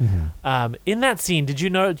said. In that scene, did you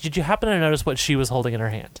happen to notice what she was holding in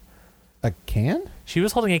her hand? A can? She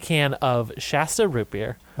was holding a can of Shasta root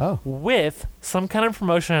beer with some kind of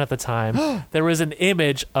promotion at the time. There was an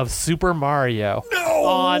image of Super Mario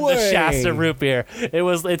on the Shasta root beer.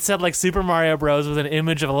 It said like Super Mario Bros. With an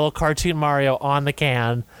image of a little cartoon Mario on the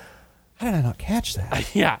can. How did I not catch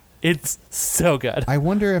that? Yeah, it's so good. I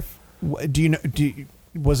wonder if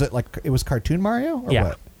was it like it was cartoon Mario or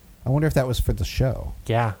what? I wonder if that was for the show.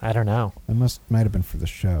 Yeah, I don't know. It might have been for the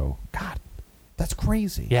show. God. That's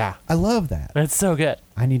crazy. Yeah. I love that. It's so good.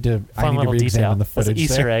 I need to re-examine the footage. That's an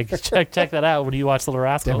Easter there. egg. Check that out when you watch Little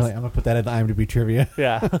Rascals. Definitely. I'm going to put that in the IMDb trivia.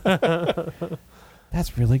 Yeah.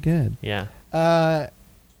 That's really good. Yeah.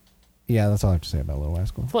 Yeah, that's all I have to say about Little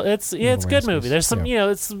Rascals. Well, it's a good movie. There's some,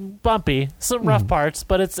 it's bumpy, some rough parts,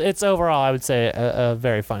 but it's overall, I would say, a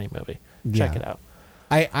very funny movie. Check it out.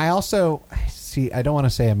 I also, I don't want to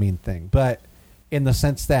say a mean thing, but in the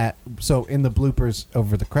sense that, so in the bloopers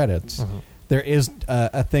over the credits, there is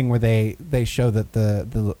a thing where they show that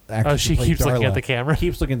the actress she keeps looking at the camera.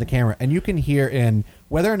 Keeps looking at the camera, and you can hear in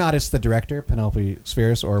whether or not it's the director Penelope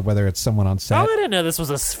Spheris or whether it's someone on set. Oh, I didn't know this was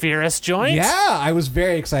a Spheris joint. Yeah, I was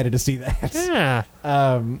very excited to see that. Yeah.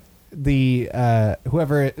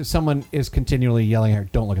 Someone is continually yelling at her,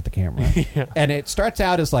 "Don't look at the camera," and it starts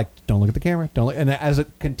out as like, "Don't look at the camera, don't look," and as it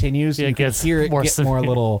continues, you can hear it get more a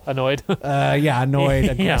little annoyed. Annoyed,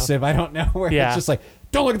 aggressive. I don't know where it's just like,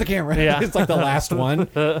 "Don't look at the camera." Yeah. It's like the last one,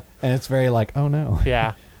 and it's very like, "Oh no."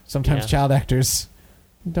 Yeah. Sometimes child actors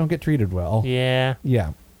don't get treated well. Yeah.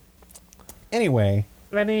 Yeah. Anyway.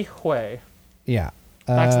 Yeah.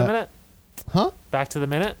 Back to the minute. Huh? Back to the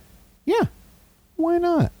minute. Yeah. Why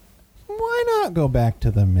not? Why not go back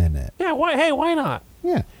to the minute? Yeah, why not?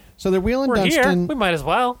 Yeah. So they're wheeling We're Dunstan. here. We might as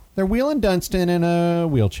well. They're wheeling Dunstan in a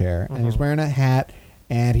wheelchair, and he's wearing a hat,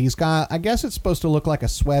 and he's got, I guess it's supposed to look like a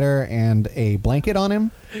sweater and a blanket on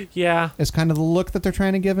him. Yeah. Is kind of the look that they're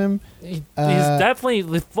trying to give him. He's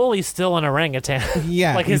definitely fully still an orangutan.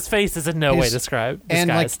 Yeah. Like his face is in no way disguised. And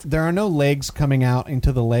like there are no legs coming out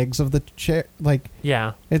into the legs of the chair. Like,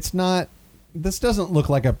 yeah. it's not, this doesn't look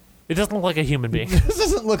like a, It doesn't look like a human being. this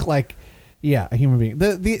doesn't look like, a human being.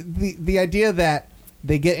 The idea that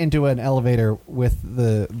they get into an elevator with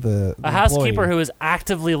the A housekeeper employee. who is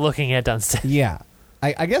actively looking at Dunstan. Yeah.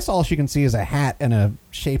 I guess all she can see is a hat and a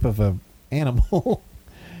shape of a animal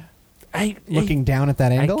looking down at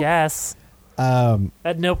that angle. I guess.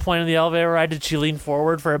 At no point in the elevator ride did she lean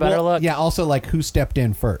forward for a better look. Yeah, also like who stepped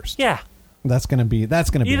in first. Yeah. That's gonna be Either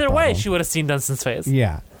a way, problem. she would have seen Dunstan's face.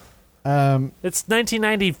 Yeah. It's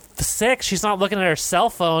 1996. She's not looking at her cell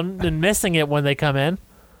phone and missing it when they come in.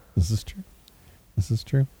 This is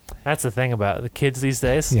true. That's the thing about the kids these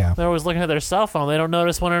days. Yeah. They're always looking at their cell phone. They don't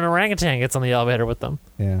notice when an orangutan gets on the elevator with them.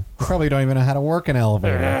 Yeah. They probably don't even know how to work an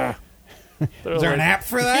elevator. They're Is there like- an app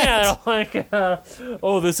for that? Yeah, they're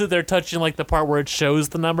like, they're touching like the part where it shows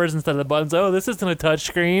the numbers instead of the buttons. Oh, this isn't a touch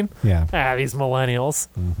screen. Yeah. These millennials.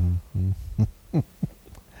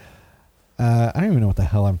 I don't even know what the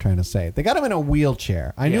hell I'm trying to say. They got him in a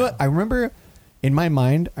wheelchair. I knew Yeah. it. I remember in my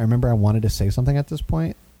mind, I wanted to say something at this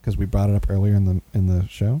point because we brought it up earlier in the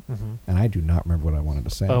show, and I do not remember what I wanted to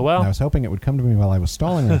say. Oh, well. And I was hoping it would come to me while I was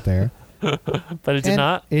stalling right there. But it did And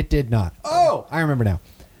not. It did not. Oh, I remember now.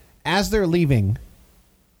 As they're leaving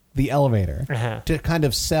the elevator Uh-huh. to kind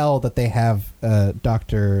of sell that they have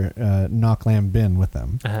Dr. Knocklam Bin with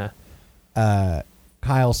them,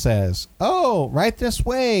 Kyle says, "Oh, right this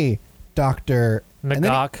way, Doctor."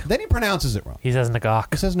 Nagok. Then he pronounces it wrong. He says He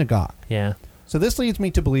Nagok. says Nagok. Yeah. So this leads me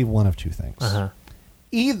to believe one of two things. Uh-huh.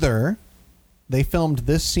 Either they filmed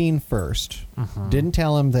this scene first, didn't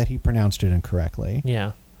tell him that he pronounced it incorrectly,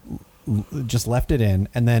 Yeah. just left it in,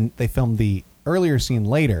 and then they filmed the earlier scene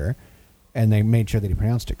later, and they made sure that he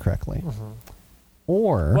pronounced it correctly.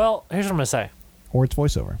 Or Well, here's what I'm going to say. or it's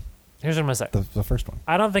voiceover, Here's what I'm going to say. the first one.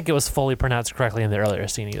 I don't think it was fully pronounced correctly in the earlier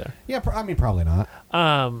scene either. Yeah, I mean probably not.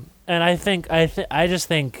 And I just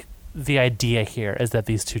think the idea here is that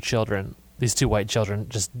these two white children,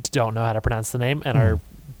 just don't know how to pronounce the name and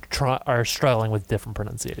are struggling with different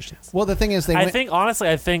pronunciations. Well, the thing is, I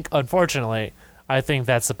think unfortunately, I think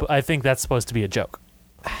that's supposed to be a joke.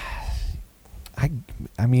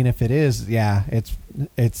 I mean, if it is, yeah, it's.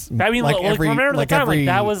 I mean, like like, every, remember like the time every, like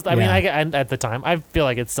that was. I mean, yeah. and at the time, I feel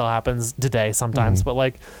like it still happens today sometimes. But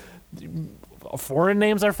like, foreign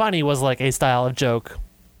names are funny was like a style of joke,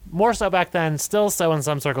 more so back then, still so in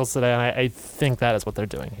some circles today. And I think that is what they're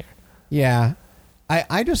doing here. Yeah,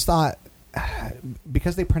 I just thought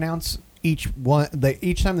because they pronounce each one,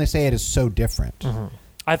 each time they say it is so different.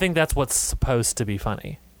 I think that's what's supposed to be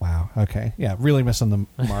funny. Wow. Okay. Yeah. Really missing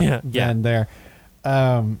the mark. Yeah. Then there.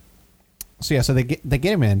 So they get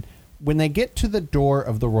him in. When they get to the door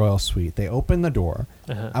of the royal suite, they open the door.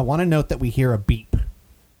 I want to note that we hear a beep.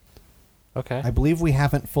 Okay, I believe we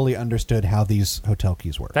haven't fully understood how these hotel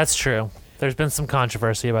keys work. that's true. There's been some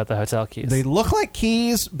controversy about the hotel keys. They look like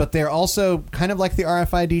keys, but they're also kind of like the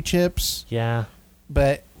RFID chips. Yeah.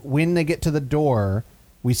 But when they get to the door,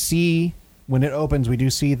 we see, when it opens, we do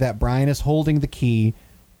see that Brian is holding the key,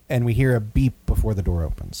 and we hear a beep before the door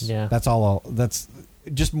opens. Yeah. That's all. That's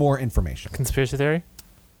just more information. Conspiracy theory?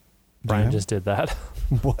 Brian Yeah. just did that.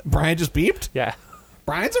 What? Brian just beeped? Yeah.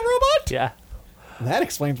 Brian's a robot? Yeah. That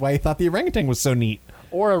explains why he thought the orangutan was so neat.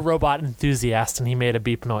 Or a robot enthusiast, and he made a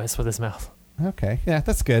beep noise with his mouth. Okay. Yeah,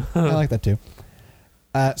 that's good. I like that too.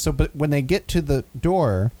 But when they get to the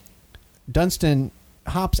door, Dunstan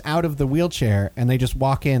hops out of the wheelchair, and they just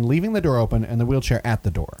walk in, leaving the door open and the wheelchair at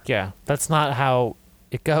the door. Yeah, that's not how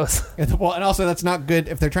it goes. And also, that's not good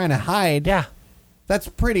if they're trying to hide. Yeah. That's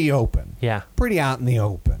pretty open. Yeah. Pretty out in the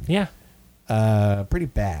open. Yeah. Pretty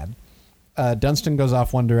bad. Dunstan goes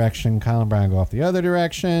off one direction. Kyle and Brian go off the other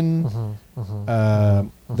direction.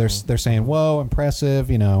 They're saying, "Whoa, impressive!"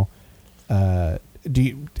 You know.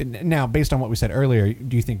 Now, based on what we said earlier,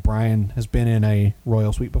 do you think Brian has been in a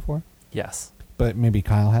royal suite before? Yes. But maybe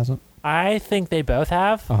Kyle hasn't. I think they both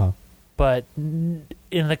have, but in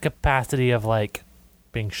the capacity of like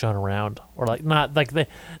being shown around, or like not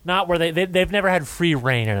where they've never had free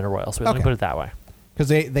reign in a royal suite. Let me Okay. put it that way. Because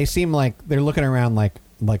they seem like they're looking around like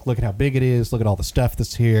look at how big it is. Look at all the stuff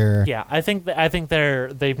that's here. Yeah, I think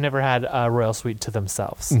they've never had a royal suite to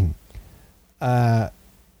themselves.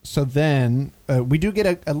 So then we do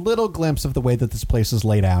get a little glimpse of the way that this place is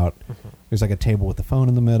laid out. Mm-hmm. There's like a table with the phone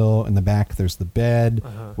in the middle. In the back, there's the bed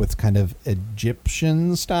with kind of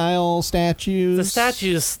Egyptian-style statues. The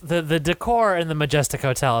statues, the decor in the Majestic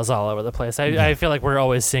Hotel is all over the place. I feel like we're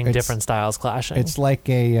always seeing different styles clashing. It's like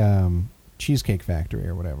a Cheesecake Factory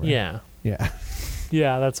or whatever. Yeah. Yeah.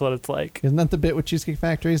 Yeah, that's what it's like. Isn't that the bit with Cheesecake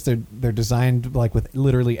Factories? They're designed like with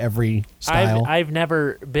literally every style. I've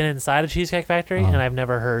never been inside a Cheesecake Factory, and I've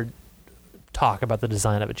never heard talk about the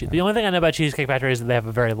design of a cheesecake. The only thing I know about Cheesecake Factory is that they have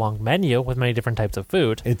a very long menu with many different types of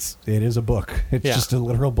food. It is a book. It's just a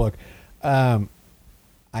literal book. I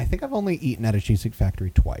think I've only eaten at a Cheesecake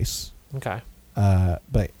Factory twice. Okay.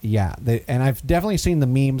 But yeah, and I've definitely seen the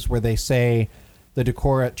memes where they say the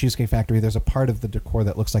decor at Cheesecake Factory, there's a part of the decor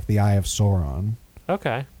that looks like the Eye of Sauron.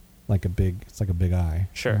 Okay. It's like a big eye.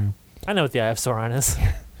 Sure. I know what the Eye of Sauron is.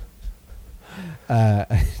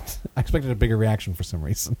 I expected a bigger reaction for some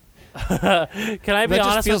reason. Can I be that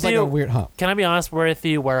honest just feels with like you? a weird hump. Can I be honest with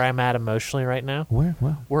you where I'm at emotionally right now? Where?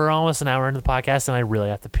 Well. We're almost an hour into the podcast, and I really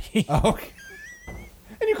have to pee. Okay.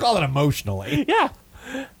 And you call it emotionally? Yeah.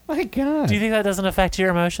 My God. Do you think that doesn't affect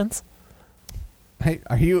your emotions? Hey,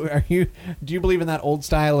 do you believe in that old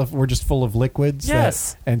style of we're just full of liquids?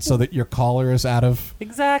 Yes. And so that your collar is out of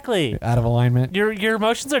alignment? Your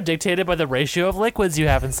emotions are dictated by the ratio of liquids you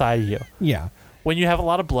have inside of you. Yeah. When you have a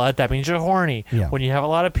lot of blood, that means you're horny. Yeah. When you have a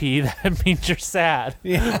lot of pee, that means you're sad.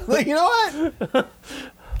 Yeah. You know what?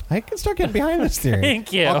 I can start getting behind this theory.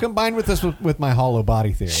 Thank you. I'll combine with this with my hollow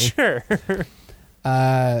body theory. Sure.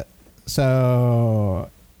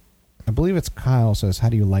 So I believe it's Kyle says, "How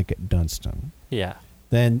do you like it, Dunstan?" Yeah.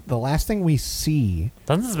 Then the last thing we see,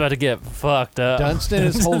 Dunstan's about to get fucked up. Dunstan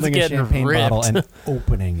is holding a champagne bottle and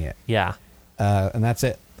opening it. Yeah. And that's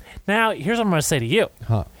it. Now, here's what I'm going to say to you.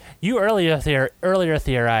 Huh. You earlier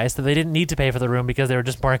theorized that they didn't need to pay for the room because they were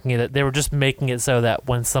just marking it. They were just making it so that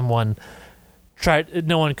when someone tried,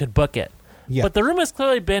 no one could book it. Yeah. But the room has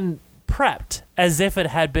clearly been prepped as if it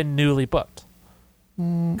had been newly booked.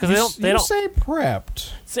 Because they don't say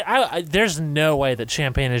prepped. See, there's no way that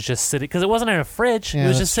champagne is just sitting, because it wasn't in a fridge. Yeah, it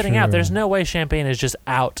was just sitting out. true. There's no way champagne is just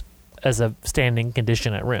out as a standing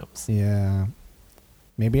condition at rooms. Yeah.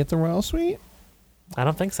 Maybe at the Royal Suite? I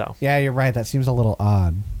don't think so. Yeah, you're right. That seems a little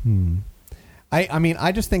odd. I mean,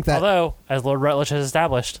 I just think that... Although, as Lord Rutledge has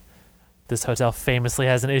established, this hotel famously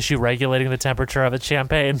has an issue regulating the temperature of its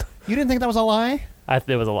champagne. You didn't think that was a lie? It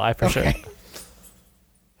was a lie for sure.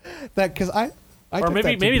 That because I or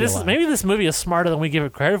maybe this movie is smarter than we give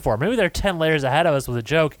it credit for. Maybe they're 10 layers ahead of us with a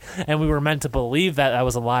joke, and we were meant to believe that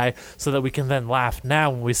was a lie, so that we can then laugh now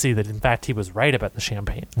when we see that in fact he was right about the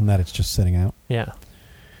champagne. And that it's just sitting out. Yeah.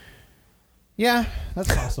 Yeah,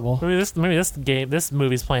 that's possible. Maybe this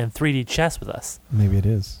movie's playing 3D chess with us. Maybe it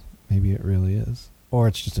is. Maybe it really is. Or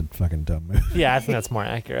it's just a fucking dumb movie. Yeah, I think that's more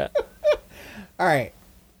accurate. All right.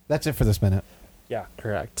 That's it for this minute. Yeah,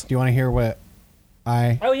 correct. Do you want to hear what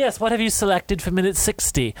Oh, yes. What have you selected for minute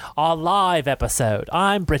 60? Our live episode.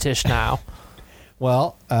 I'm British now.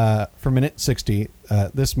 Well, for minute 60,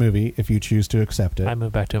 this movie, if you choose to accept it... I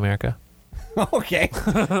moved back to America. Okay.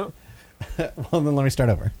 Well, then let me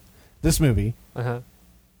start over. This movie,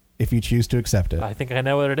 if you choose to accept it... I think I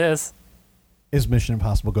know what it is. ...is Mission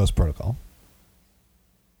Impossible Ghost Protocol.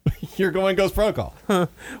 You're going Ghost Protocol.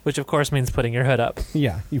 Which, of course, means putting your hood up.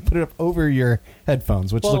 Yeah, you put it up over your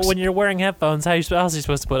headphones, which looks... when you're wearing headphones, how else are you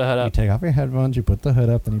supposed to put a hood up? You take off your headphones, you put the hood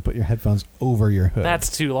up, and you put your headphones over your hood.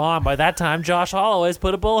 That's too long. By that time, Josh Holloway's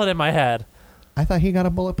put a bullet in my head. I thought he got a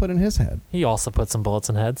bullet put in his head. He also put some bullets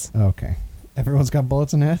in heads. Okay. Everyone's got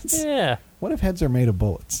bullets in heads? Yeah. What if heads are made of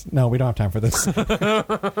bullets? No, we don't have time for this.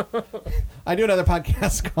 I do another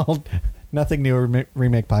podcast called Nothing New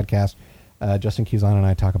Remake Podcast. Justin Keyson and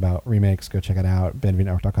I talk about remakes. Go check it out.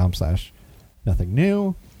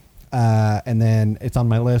 benvnetwork.com/nothingnew. And then it's on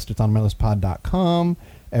my list. It's on mylistpod.com.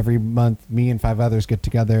 Every month, me and 5 others get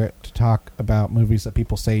together to talk about movies that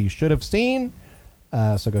people say you should have seen.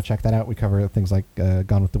 So go check that out. We cover things like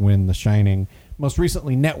Gone with the Wind, The Shining. Most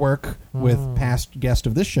recently, Network, with past guest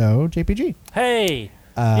of this show, JPG. Hey,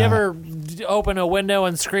 you ever open a window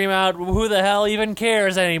and scream out, "Who the hell even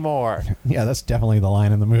cares anymore?" Yeah, that's definitely the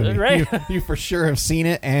line in the movie. Right? You for sure have seen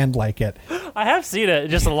it and like it. I have seen it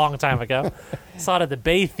just a long time ago. Saw it at the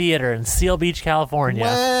Bay Theater in Seal Beach, California.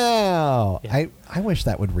 Wow. Yeah. I wish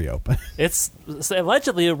that would reopen. It's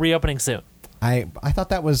allegedly reopening soon. I thought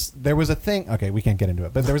there was a thing. Okay, we can't get into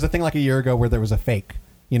it, but there was a thing like a year ago where there was a fake,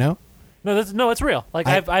 you know? No, it's real. Like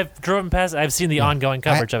I've driven past. I've seen the ongoing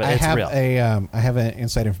coverage of it. It's real. I have an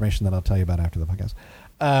inside information that I'll tell you about after the podcast.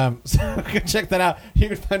 So go check that out. You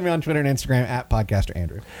can find me on Twitter and Instagram at Podcaster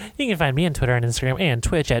Andrew. You can find me on Twitter and Instagram and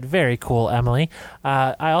Twitch at Very Cool Emily.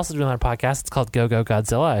 I also do another podcast. It's called Go Go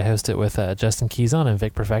Godzilla. I host it with Justin Keyzone and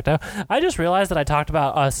Vic Perfecto. I just realized that I talked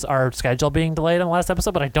about our schedule being delayed in the last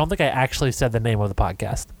episode, but I don't think I actually said the name of the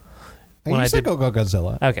podcast. You said Go Go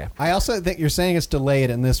Godzilla. Okay. I also think you're saying it's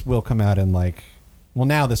delayed, and this will come out in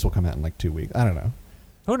now this will come out in 2 weeks. I don't know.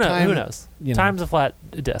 Who knows? Time's a flat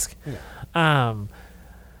disc. Yeah.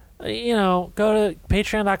 Go to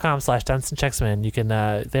patreon.com/DunstonChecksMin. You can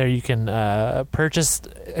you can purchase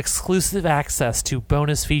exclusive access to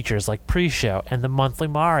bonus features like pre-show and the monthly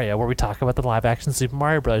Mario, where we talk about the live-action Super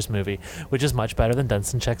Mario Bros. Movie, which is much better than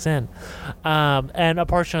Dunston Checks In. And a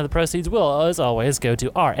portion of the proceeds will, as always, go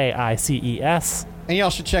to RAICES. And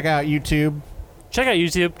y'all should check out YouTube. Check out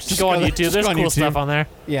YouTube. Just go on YouTube. There's cool stuff on there.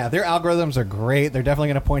 Yeah, their algorithms are great. They're definitely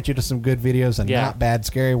going to point you to some good videos and not bad,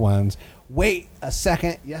 scary ones. Wait a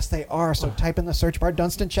second. Yes, they are. So type in the search bar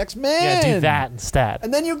Dunston Checks Min. Yeah, do that instead.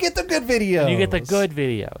 And then you get the good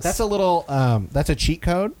videos. That's a little, that's a cheat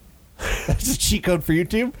code. That's a cheat code for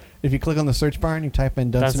YouTube. If you click on the search bar and you type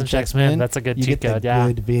in Dunston Checks Min, that's a good cheat code. You get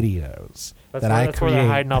the good videos that I create. That's where they're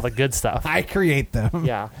hiding all the good stuff. I create them.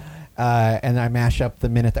 Yeah. And I mash up the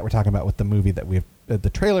minute that we're talking about with the movie that we've, the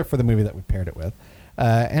trailer for the movie that we paired it with.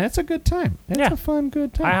 And it's a good time. It's a fun,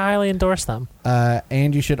 good time. I highly endorse them.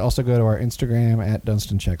 And you should also go to our Instagram at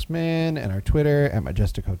Dunston Checks Min and our Twitter at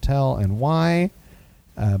Majestic Hotel NY,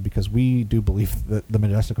 because we do believe that the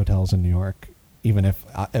Majestic Hotel is in New York, even if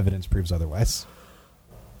evidence proves otherwise.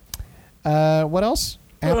 What else?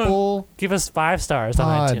 Apple. Give us 5 stars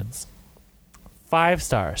on iTunes. 5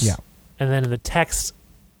 stars. Yeah. And then in the text,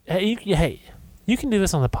 hey, you can do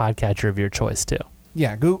this on the podcatcher of your choice too.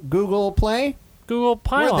 Yeah, Google Play. Google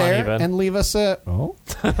Pylon, we're there, even. And leave us a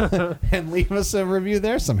and leave us a review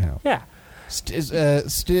there somehow. Yeah. Stapler?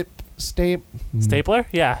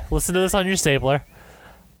 Yeah. Listen to this on your stapler.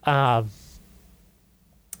 I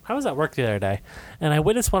was at work the other day, and I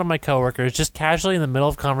witnessed one of my coworkers just casually in the middle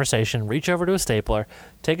of conversation reach over to a stapler,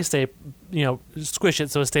 take a squish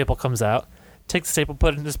it so a staple comes out, take the staple,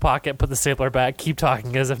 put it in his pocket, put the stapler back, keep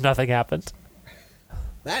talking as if nothing happened.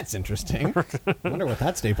 That's interesting. I wonder what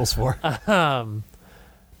that staple's for.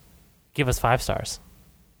 Give us 5 stars.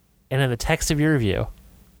 And in the text of your review,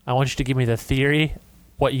 I want you to give me the theory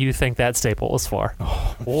what you think that staple was for.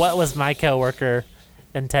 What was my coworker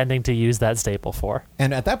intending to use that staple for?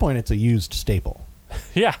 And at that point, it's a used staple.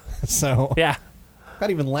 Yeah. So yeah,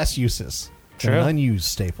 got even less uses than an unused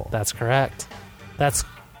staple. That's correct. That's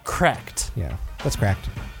correct. Yeah, that's correct.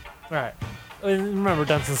 All right. Remember,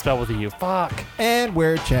 Dunston spelled with a U. Fuck. And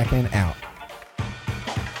we're checking out.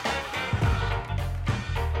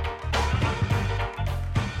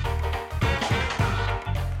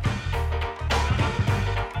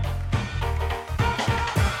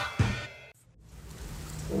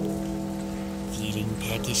 Feeling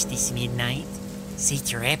peckish this midnight?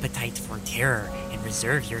 Sate your appetite for terror and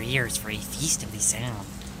reserve your ears for a feast of the sound.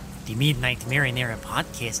 The Midnight Marinara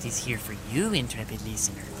podcast is here for you, intrepid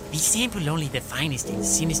listener. We sample only the finest in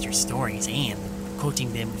sinister stories and,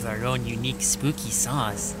 coating them with our own unique spooky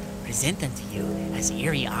sauce, present them to you as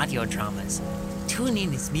eerie audio dramas. Tune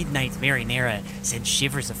in as Midnight Marinara sends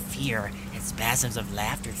shivers of fear and spasms of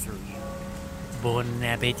laughter through you. Bon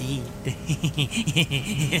appetit.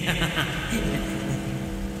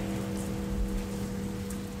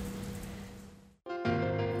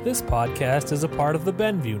 This podcast is a part of the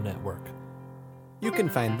Benview Network. You can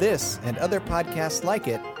find this and other podcasts like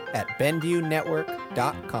it at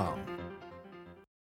BenviewNetwork.com.